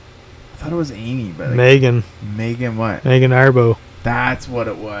stuff. I thought it was Amy, but... Like, Megan. Megan what? Megan Arbo. That's what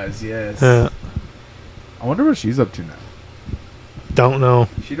it was, yes. Yeah. I wonder what she's up to now. Don't know.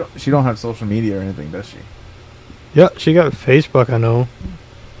 She don't have social media or anything, does she? Yeah, she got Facebook, I know.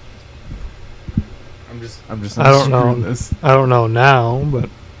 I'm just I don't know. this. I don't know now, but...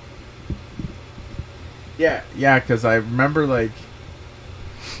 Yeah, because I remember, like...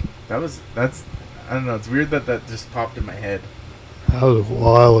 That's... I don't know, it's weird that just popped in my head. That was a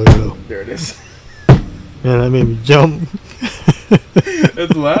while ago. There it is. Man, that made me jump.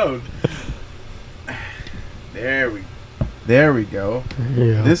 It's loud. There we go.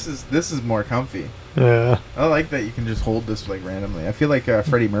 Yeah. This is more comfy. Yeah. I like that you can just hold this like randomly. I feel like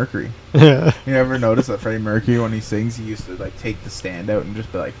Freddie Mercury. Yeah. You ever notice that Freddie Mercury, when he sings, he used to like take the stand out and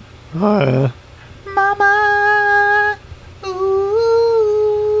just be like, Oh, yeah. Mama,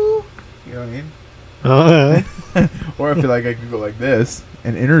 ooh. You know what I mean? Oh, yeah. Or I feel like I could go like this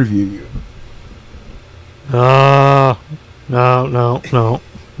and interview you. No.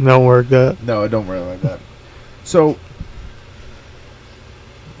 Don't work that. No, don't worry like that. So,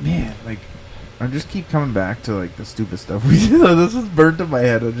 man, like, I just keep coming back to like the stupid stuff we did. This is burnt in my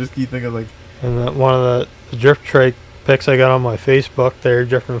head. I just keep thinking like. And that one of the drift trike pics I got on my Facebook there,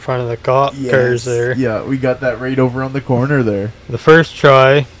 drifting in front of the cop cars there. Yeah, we got that right over on the corner there. The first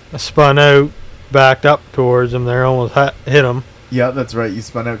try, I spun out, backed up towards him there, almost hit him. Yeah, that's right. You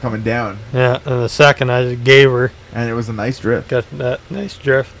spun out coming down. Yeah, and the second I just gave her. And it was a nice drift. Got that nice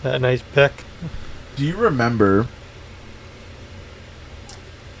drift, that nice pick. Do you remember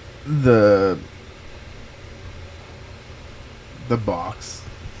the box,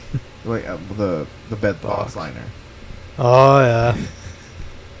 like the bed box liner? Oh yeah.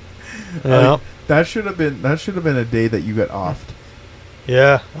 Yeah. That should have been a day that you got offed.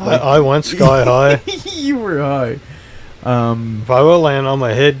 Yeah, like, I went sky high. You were high. If I will land on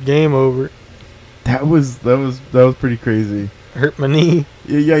my head, game over. That was pretty crazy. Hurt my knee.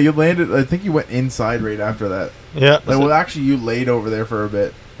 Yeah, you landed. I think you went inside right after that. Yeah. Like, well, actually, you laid over there for a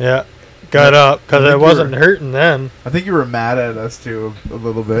bit. Yeah. Got up because I wasn't hurting then. I think you were mad at us too a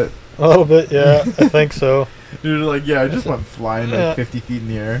little bit. A little bit, yeah. I think so. You're like, yeah, I just went flying like 50 feet in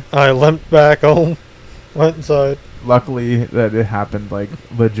the air. I limped back home. Went inside. Luckily, that it happened like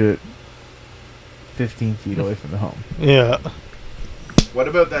legit. 15 feet away from the home. Yeah. What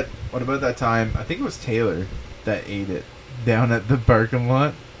about that time? I think it was Taylor that ate it down at the parking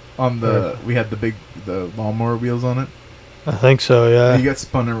lot. We had the lawnmower wheels on it. I think so. Yeah. He got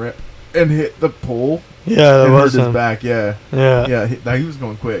spun around and hit the pole. Yeah, that and was hurt him. his back. Yeah. Yeah. Yeah. He was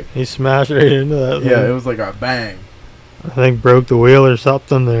going quick. He smashed right into that. Yeah, thing. it was like a bang. I think broke the wheel or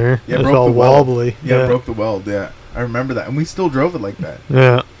something there. Yeah, It's broke all the weld. wobbly. Yeah, broke the weld. Yeah, I remember that, and we still drove it like that.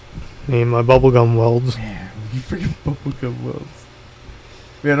 Yeah. I mean, my bubblegum welds. Man, you freaking bubblegum welds.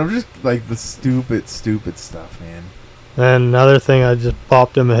 Man, I'm just like the stupid stuff, man. And another thing I just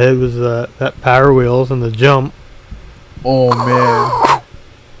popped in my head was that power wheels and the jump. Oh man,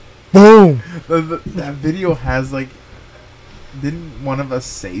 Boom! that video has like, didn't one of us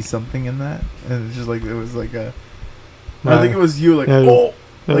say something in that? And it's just like it was like a. I think it was you, like, yeah, oh,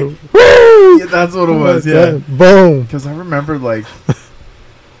 like, woo! yeah, that's what it was, yeah. Boom! Because I remember, like,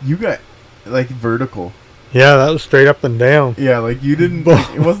 you got, like, vertical. Yeah, that was straight up and down. Yeah, like, you didn't,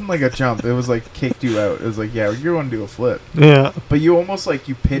 like, it wasn't like a jump. It was, like, kicked you out. It was like, yeah, you're going to do a flip. Yeah. But you almost, like,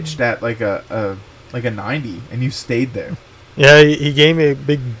 you pitched at, like, a 90, and you stayed there. Yeah, he gave me a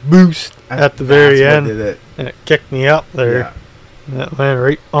big boost at the very end. What did it. And it kicked me up there. Yeah. And that landed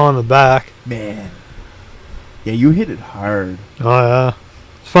right on the back. Man. Yeah, you hit it hard. Oh, yeah.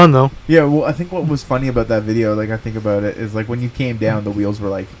 It's fun, though. Yeah, well, I think what was funny about that video, like, I think about it, is, like, when you came down, the wheels were,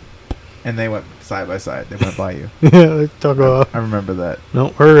 like, and they went side by side. They went by you. Yeah, they took off. I remember that.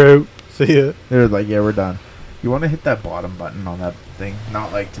 No, we're out. See ya. They were like, yeah, we're done. You want to hit that bottom button on that thing?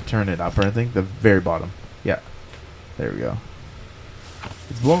 Not, like, to turn it up or anything. The very bottom. Yeah. There we go.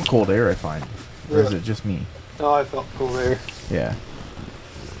 It's blowing cold air, I find. Or is it just me? Oh, I felt cool there. Yeah.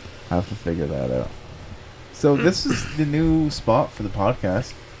 I have to figure that out. So this is the new spot for the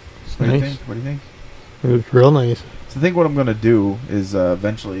podcast. What do you think? What do you think? It was real nice. So I think what I'm gonna do is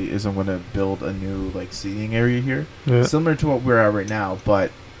eventually I'm gonna build a new like seating area here, similar to what we're at right now, but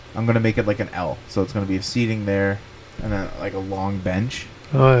I'm gonna make it like an L. So it's gonna be a seating there, and then like a long bench.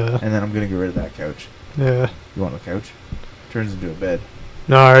 Oh yeah. And then I'm gonna get rid of that couch. Yeah. You want a couch? Turns into a bed.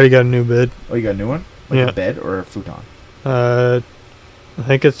 No, I already got a new bed. Oh, you got a new one? Like Yeah. a bed or a futon? I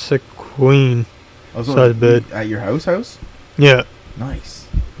think it's a queen Also, size bed. at your house? Yeah. Nice.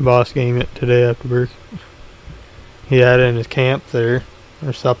 Boss gave me it today after work. He had it in his camp there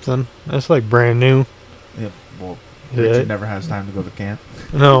or something. It's like brand new. Yeah. Well, Yeah. Richard never has time to go to camp,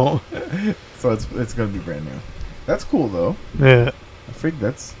 No. so it's gonna be brand new. That's cool though. Yeah. I think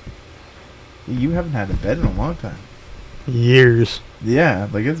that's. You haven't had a bed in a long time. Years. Yeah,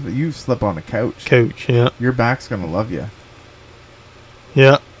 like you've slept on a couch. Couch, yeah. Your back's gonna love you.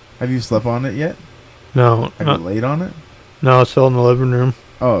 Yeah. Have you slept on it yet? No. Have you laid on it? No, it's still in the living room.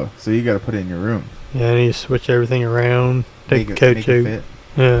 Oh, so you got to put it in your room. Yeah, I need to switch everything around. Take the couch out. Fit.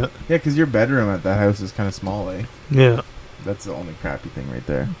 Yeah. Yeah, because your bedroom at that house is kind of small, eh? Yeah. That's the only crappy thing right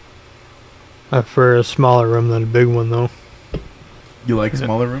there. I prefer a smaller room than a big one, though. You like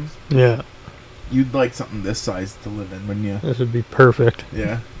smaller rooms? Yeah. You'd like something this size to live in, wouldn't you? This would be perfect.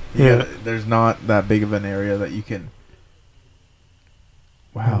 Yeah. Yeah. There's not that big of an area that you can.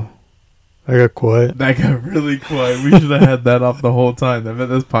 Wow. I got quiet. That got really quiet. We should have had that off the whole time. I bet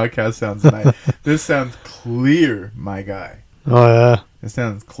this podcast sounds nice. This sounds clear, my guy. Oh, yeah. It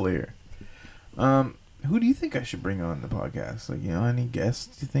sounds clear. Who do you think I should bring on the podcast? Like, any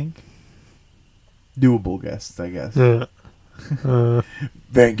guests, you think? Doable guests, I guess. Yeah.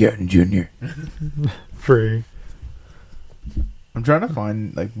 Van Gouten Jr. Free. I'm trying to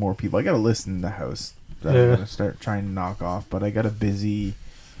find, like, more people. I got a list in the house that I'm going to start trying to knock off, but I got a busy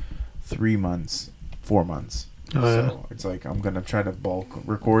 4 months. So it's like I'm going to try to bulk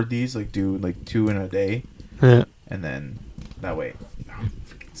record these, like, do, like, 2 in a day. Yeah. And then, that way.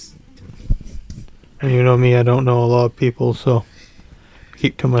 And you know me, I don't know a lot of people, so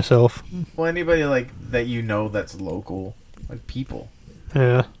keep to myself. Well, anybody, like, that you know that's local, like, people.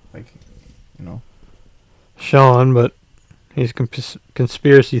 Yeah. Like, Sean, but he's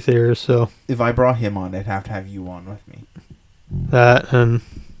conspiracy theorist, so if I brought him on, I'd have to have you on with me. that, and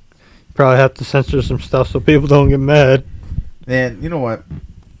probably have to censor some stuff so people don't get mad. And you know what?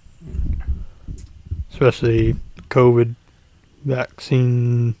 Especially COVID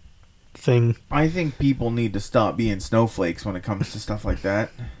vaccine thing. I think people need to stop being snowflakes when it comes to stuff like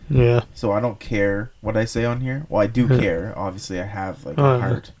that. Yeah. So I don't care what I say on here. Well, I do care. Obviously, I have, like, a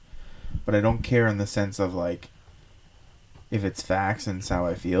heart. But I don't care in the sense of, like, if it's facts and it's how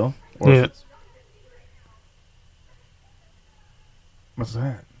I feel. Or if it's... What's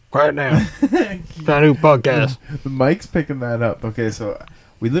that? Quiet now. It's a new podcast. The mic's picking that up. Okay, so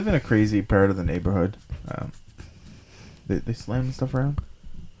we live in a crazy part of the neighborhood. They slamming stuff around?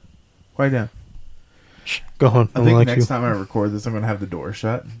 Quiet down. Shh, go on. I don't think like next you. time I record this, I'm gonna have the door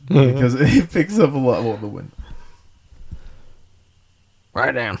shut Yeah. because it picks up a lot. Well, the wind.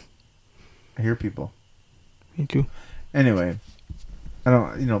 Right down. I hear people. Me too. Anyway, I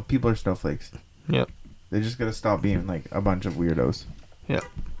don't. You know, people are snowflakes. Yep. They just gotta stop being like a bunch of weirdos. Yep.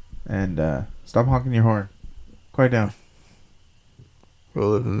 And stop honking your horn. Quiet down. We'll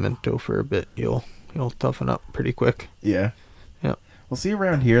live in Minto for a bit. You'll toughen up pretty quick. Yeah. Yep. Well, see,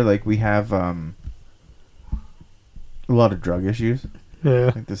 around here, like, we have a lot of drug issues.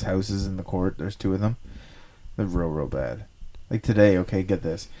 Yeah. Like, this house is in the court. There's 2 of them. They're real bad. Like, today, okay, get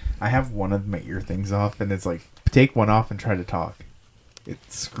this. I have one of my ear things off, and it's like, take one off and try to talk. It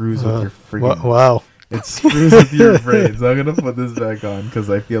screws with your freaking... Wow. It screws with your brains. I'm going to put this back on because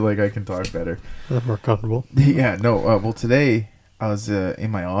I feel like I can talk better. That's more comfortable. Yeah, no. Well, today I was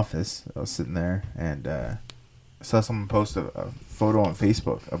in my office. I was sitting there and saw someone post a photo on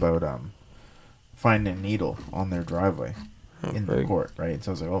Facebook about finding a needle on their driveway in the court, right?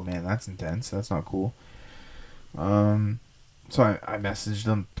 So I was like, oh man, that's intense. That's not cool. So I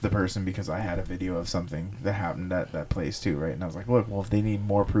messaged the person because I had a video of something that happened at that place too, right? And I was like, look, well, if they need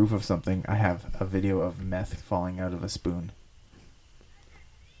more proof of something, I have a video of meth falling out of a spoon.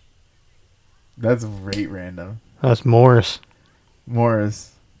 That's right random. That's Morris.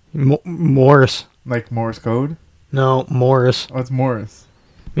 Morris. Morris. Like Morse code? No, Morris. Oh, it's Morris.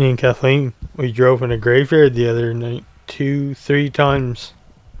 Me and Kathleen, we drove in a graveyard the other night 2-3 times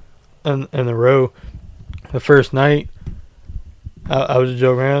in a row. The first night, I was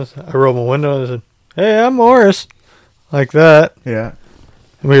joking around. I rolled my window and said, "Hey, I'm Morris," like that. Yeah.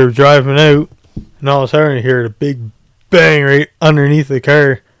 And we were driving out, and all of a sudden, I heard a big bang right underneath the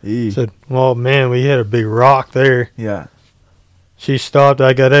car. I said, "Well, man, we hit a big rock there." Yeah. She stopped.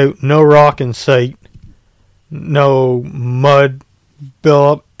 I got out. No rock in sight. No mud,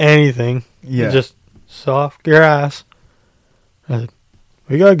 build up, anything. Yeah. Just soft grass. I said,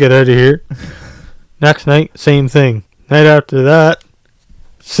 "We gotta get out of here." Next night, same thing. Night after that,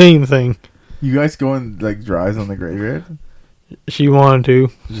 same thing. You guys going like drives on the graveyard? She wanted to.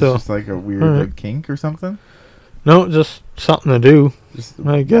 Is So just like a weird Alright. like kink or something? no, just something to do. Just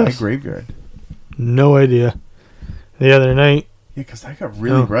I guess. a graveyard. No idea. The other night, Yeah, because that got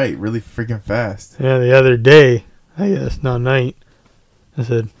really bright, really freaking fast. yeah, the other day, I guess, not night, I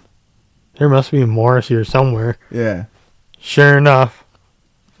said, there must be a Morris here somewhere. Yeah. Sure enough,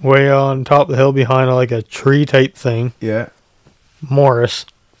 way on top of the hill behind like a tree type thing, Yeah. Morris.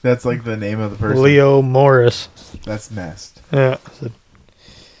 That's like the name of the person. Leo Morris. That's Nest. Yeah. I said,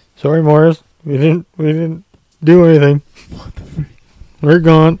 sorry, Morris. We didn't do anything. What the freak? We're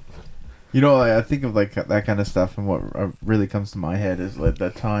gone. You know, I think of like that kind of stuff, and what really comes to my head is like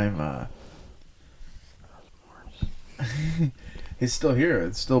that time. He's still here.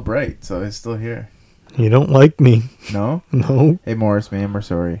 It's still bright, so he's still here. You don't like me. No? No. Hey, Morris, man, we're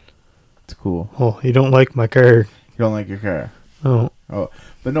sorry. It's cool. Oh, you don't like my car. You don't like your car. Oh. Oh,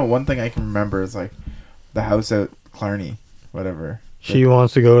 but no, one thing I can remember is like the house out Clarny, whatever. She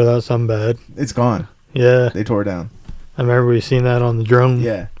wants to go to that some bad. It's gone. Yeah. They tore it down. I remember we seen that on the drone.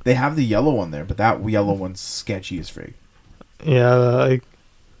 Yeah. They have the yellow one there, but that yellow one's sketchy as frig. Yeah,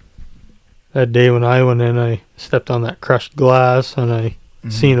 that day when I went in, I stepped on that crushed glass, and I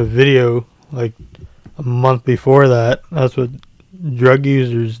seen a video like a month before that. That's what drug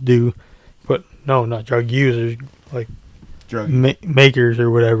users do. But no, not drug users, like Drug. makers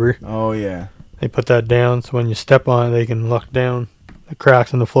or whatever. Oh, yeah. They put that down so when you step on it, they can look down the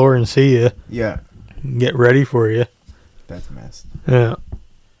cracks in the floor and see you. Yeah. And get ready for you. That's messed. Yeah.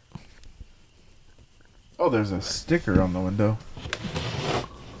 Oh, there's a sticker on the window.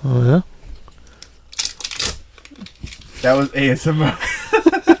 Oh, yeah? That was ASMR.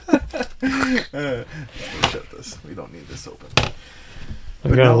 Shut this. We don't need this open.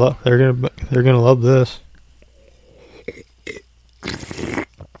 They're gonna love this.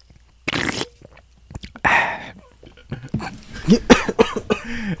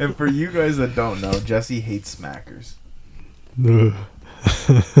 And for you guys that don't know, Jesse hates smackers.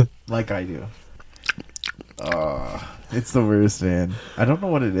 Like I do. It's the worst, man. I don't know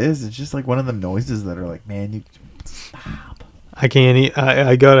what it is. It's just like one of the noises that are like, man, you stop. I can't eat.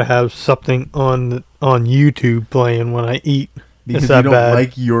 I gotta have something on YouTube playing when I eat. Because it's that you don't bad.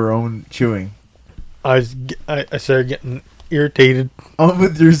 like your own chewing. I started getting irritated. On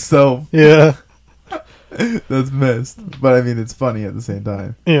with yourself. Yeah. That's messed. But I mean, it's funny at the same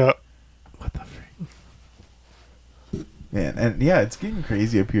time. Yeah. What the freak? Man, and yeah, it's getting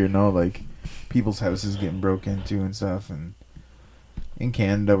crazy up here now. Like, people's houses getting broke into and stuff. And in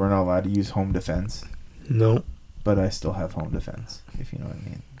Canada, we're not allowed to use home defense. No. But I still have home defense, if you know what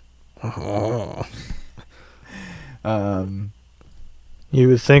I mean. You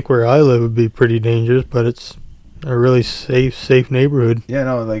would think where I live would be pretty dangerous, but it's a really safe neighborhood. Yeah,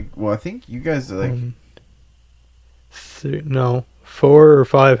 no, like, well, I think you guys are like, No, 4 or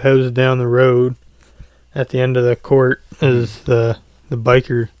 5 houses down the road, at the end of the court is the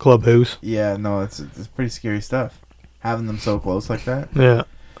biker clubhouse. yeah, no, it's pretty scary stuff. Having them so close like that. Yeah.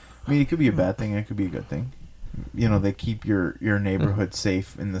 I mean, it could be a bad thing. It could be a good thing. You know, they keep your neighborhood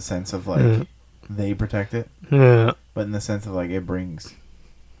safe in the sense of like they protect it. Yeah. But in the sense of like it brings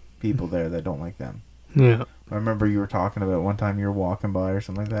people there that don't like them. Yeah. I remember you were talking about one time you were walking by or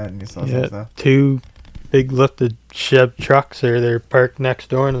something like that, and you saw some stuff. 2 big lifted Chev trucks there. They're parked next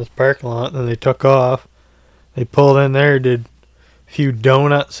door in this parking lot, and they took off. They pulled in there, did a few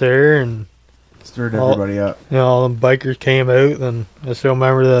donuts there, and stirred everybody up. You know, all the bikers came out, and I still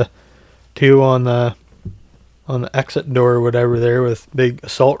remember the 2 on the exit door or whatever there with big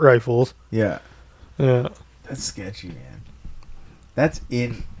assault rifles. Yeah. Yeah. That's sketchy, man. That's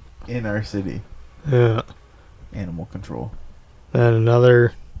in our city. Yeah. Animal control. And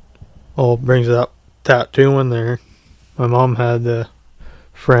another, brings it up, tattooing there. My mom had a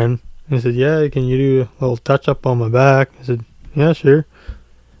friend. He said, yeah, can you do a little touch up on my back? I said, yeah, sure.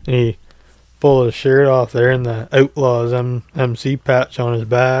 And he pulled his shirt off there and the Outlaws MC patch on his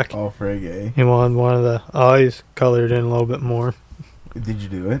back. Oh, frig, eh? He wanted one of the eyes colored in a little bit more. Did you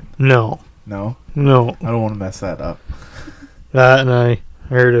do it? No. No? No. I don't want to mess that up. That, and I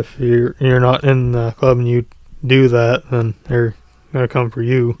heard if you're not in the club and you do that, then they're going to come for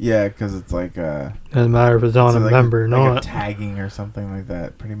you. Yeah, because it's like... doesn't matter if it's on a like member or not. Like a tagging or something like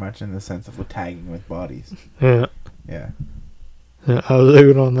that, pretty much in the sense of tagging with bodies. Yeah. Yeah. Yeah, I was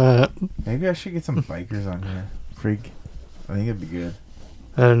out on that. Maybe I should get some bikers on here. Freak. I think it'd be good.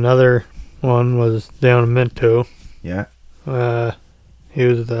 And another one was down in Minto. Yeah. He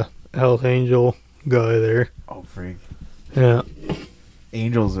was the Health Angel guy there. Oh, freak. Yeah.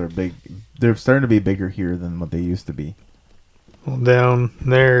 Angels are big. They're starting to be bigger here than what they used to be. Well, down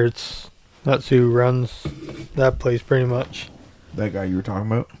there, that's who runs that place pretty much. That guy you were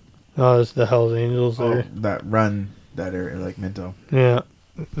talking about? Oh, it's the Hells Angels there. That run that area, like Minto. Yeah.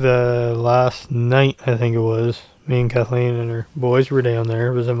 The last night, I think it was, me and Kathleen and her boys were down there.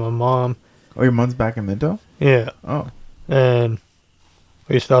 It was with my mom. Oh, your mom's back in Minto? Yeah. Oh. And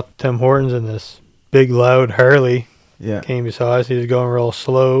we stopped at Tim Hortons and this big, loud Harley came beside us. He was going real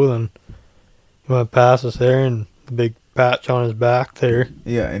slow, and he went past us there, and the big patch on his back there.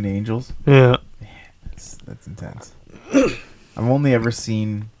 Yeah, and Angels. Yeah. Man, that's intense. I've only ever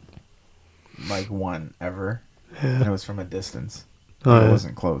seen like one ever. Yeah. And it was from a distance. Oh, It yeah.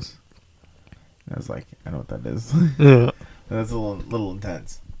 wasn't close. I was like, I know what that is. Yeah. That's a little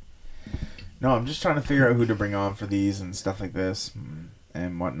intense. No, I'm just trying to figure out who to bring on for these and stuff like this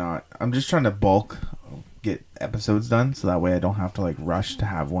and whatnot. I'm just trying to bulk get episodes done so that way I don't have to like rush to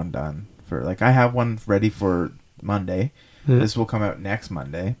have one done for like I have one ready for Monday. Yeah. This will come out next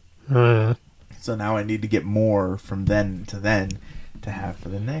Monday. Oh, yeah. So now I need to get more from then to have for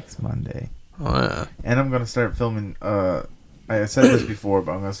the next Monday. Oh, yeah. And I'm going to start filming, I said this before,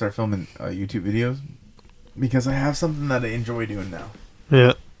 but I'm going to start filming YouTube videos because I have something that I enjoy doing now.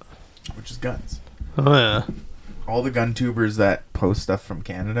 Yeah. Which is guns. Oh, yeah. All the gun tubers that post stuff from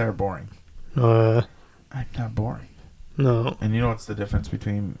Canada are boring. Oh, yeah. I'm not boring. No. And you know what's the difference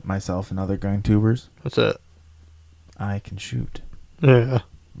between myself and other gun tubers? What's that? I can shoot. Yeah.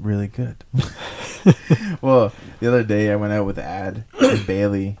 Really good. Well, the other day I went out with Ad and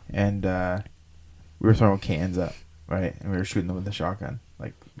Bailey, and we were throwing cans up, right? And we were shooting them with a shotgun,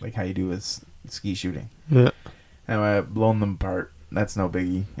 like how you do with ski shooting. Yeah. And I blown them apart. That's no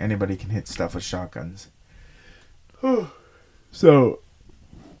biggie. Anybody can hit stuff with shotguns. So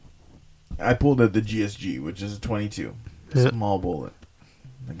I pulled out the GSG, which is a 22, small bullet.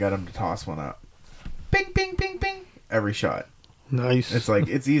 I got him to toss one up. Bing, bing, bing, bing. Every shot. Nice. It's like,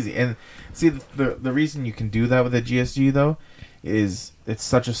 it's easy. And see, the reason you can do that with a GSG, though, is it's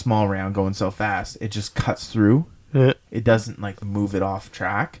such a small round going so fast. It just cuts through. Yeah. It doesn't, like, move it off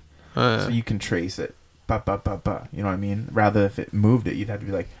track. Yeah. So you can trace it. Ba, ba, ba, ba. You know what I mean? Rather, if it moved it, you'd have to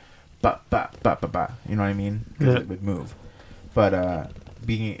be like, ba, ba, ba, ba, ba. You know what I mean? Because it would move. But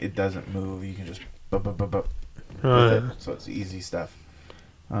being it doesn't move, you can just ba, ba, ba, ba. With it. So it's easy stuff.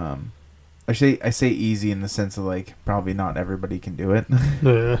 I say easy in the sense of like probably not everybody can do it.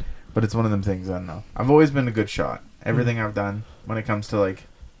 Yeah. But it's one of them things, I don't know. I've always been a good shot. Everything I've done when it comes to like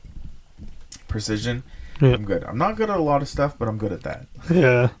precision, I'm good. I'm not good at a lot of stuff, but I'm good at that.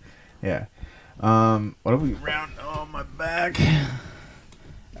 Yeah. Yeah. What have we round? Oh, my back.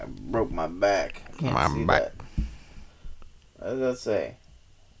 I broke my back. Can't see that. What does that say?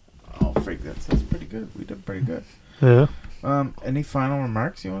 Oh, freak, that's pretty good. We did pretty good. Yeah. Any final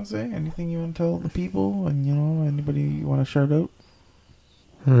remarks you want to say? Anything you want to tell the people? And, anybody you want to shout out?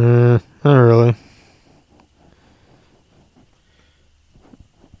 Not really.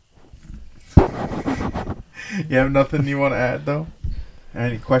 You have nothing you want to add, though?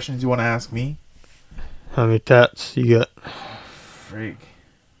 Any questions you want to ask me? How many tats you got? Freak.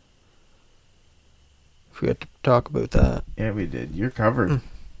 Forgot to talk about that. Yeah, we did. You're covered.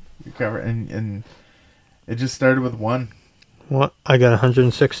 You're covered. And it just started with one. What? I got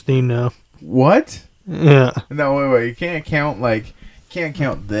 116 now. What? Yeah. No, wait. You can't count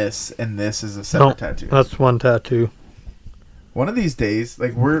this and this as a separate tattoo. That's one tattoo. One of these days,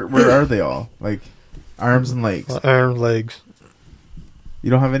 like, where are they all? Like, arms and legs. Arms, legs. You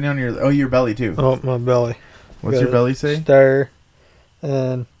don't have any on your belly, too. Oh, my belly. What's your belly say? Star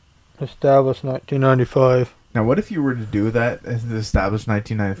and established 1995. Now, what if you were to do that as the established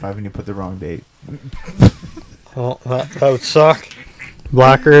 1995 and you put the wrong date? Oh, that would suck.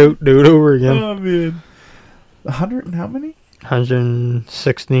 Black her out, do it over again. Oh, man. 100 and how many?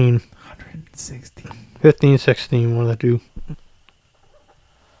 116. 116. 15, 16, one of the two.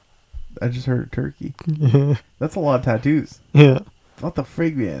 I just heard a turkey. Yeah. That's a lot of tattoos. Yeah. What the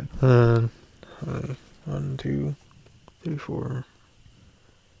frig, man? 1, 2, 3, 4,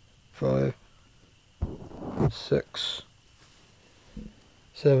 5, 6,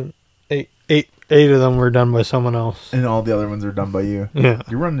 7, 8. Eight of them were done by someone else. And all the other ones are done by you. Yeah.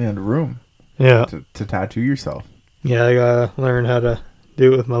 You're running out of room. Yeah. To tattoo yourself. Yeah, I gotta learn how to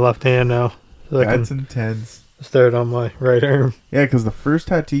do it with my left hand now. So That's intense. Start on my right arm. Yeah, because the first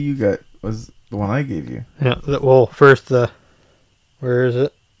tattoo you got was the one I gave you. Yeah. Well, first where is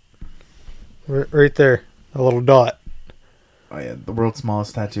it? Right there, a little dot. Oh yeah, the world's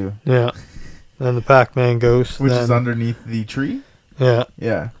smallest tattoo. Yeah. Then the Pac-Man ghost, which is underneath the tree. Yeah.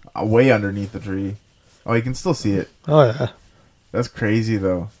 Yeah, way underneath the tree. Oh, you can still see it. Oh yeah. That's crazy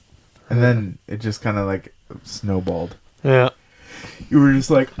though. And then it just kind of like snowballed. Yeah. You were just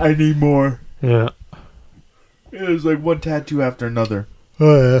like, I need more. Yeah. It was like one tattoo after another.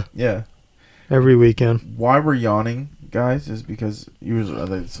 Oh yeah. Yeah. Every weekend. Why we're yawning, guys, is because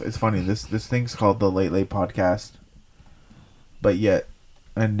usually it's funny. This thing's called the Late Late Podcast, but yet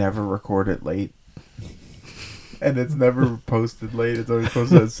I never record it late, and it's never posted late. It's always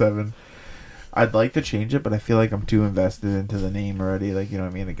posted at 7. I'd like to change it, but I feel like I'm too invested into the name already. Like, you know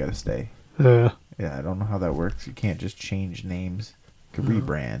what I mean? I gotta stay. Yeah. Yeah, I don't know how that works. You can't just change names. You could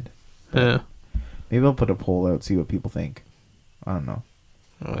rebrand. Yeah. Maybe I'll put a poll out, see what people think. I don't know.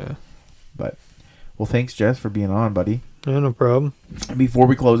 Oh yeah. But, well, thanks, Jess, for being on, buddy. Yeah, no problem. And before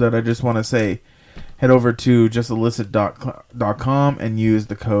we close out, I just want to say, head over to justillicit.com and use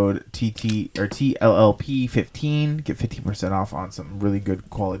the code TLLP 15. Get 15% off on some really good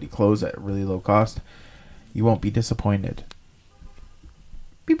quality clothes at really low cost. You won't be disappointed.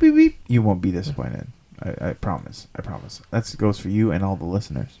 Beep, beep, beep. You won't be disappointed. I promise. I promise. That goes for you and all the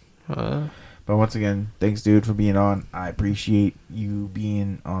listeners. But once again, thanks, dude, for being on. I appreciate you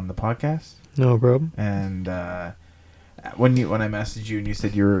being on the podcast. No problem. And when I messaged you and you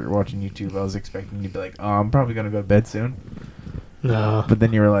said you were watching YouTube, I was expecting you to be like, "Oh, I'm probably gonna go to bed soon." No. But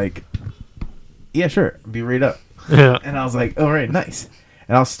then you were like, "Yeah, sure, be right up." Yeah. And I was like, "All right, nice."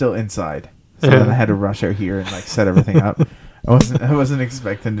 And I was still inside, so then I had to rush out here and like set everything up. I wasn't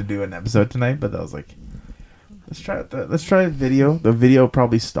expecting to do an episode tonight, but I was like, Let's try a video. The video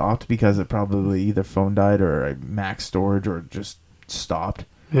probably stopped because it probably either phone died or max storage or just stopped.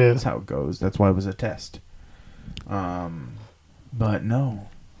 Yeah. That's how it goes. That's why it was a test. But no,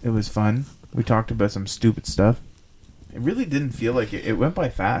 it was fun. We talked about some stupid stuff. It really didn't feel like it. It went by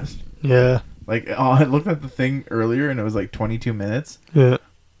fast. Yeah. Like, I looked at the thing earlier and it was like 22 minutes. Yeah.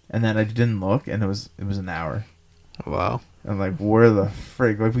 And then I didn't look and it was an hour. Wow. I'm like, where the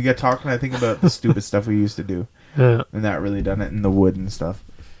frig? Like, we got talking, I think, about the stupid stuff we used to do. Yeah. And that really done it in the wood and stuff.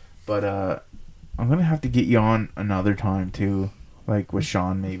 But I'm going to have to get you on another time, too. Like, with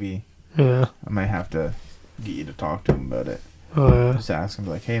Sean, maybe. Yeah. I might have to get you to talk to him about it. Oh, yeah. Just ask him,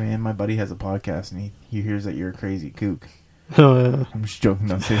 like, hey, man, my buddy has a podcast, and he hears that you're a crazy kook. Oh, yeah. I'm just joking,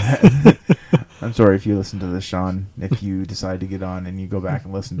 don't say that. I'm sorry if you listen to this, Sean. If you decide to get on and you go back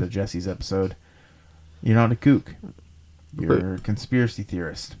and listen to Jesse's episode, you're not a kook. You're a conspiracy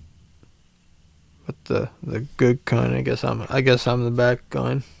theorist. But the good kind, I guess I'm the bad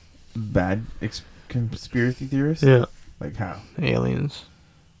kind. Bad conspiracy theorist? Yeah. Like how? Aliens.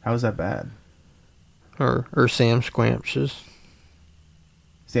 How is that bad? Or Sam Squamches.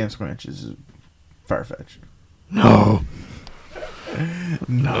 Sam Squanch is far-fetched. No.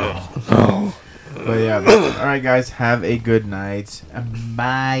 No. But yeah. Alright, guys. Have a good night.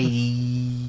 Bye.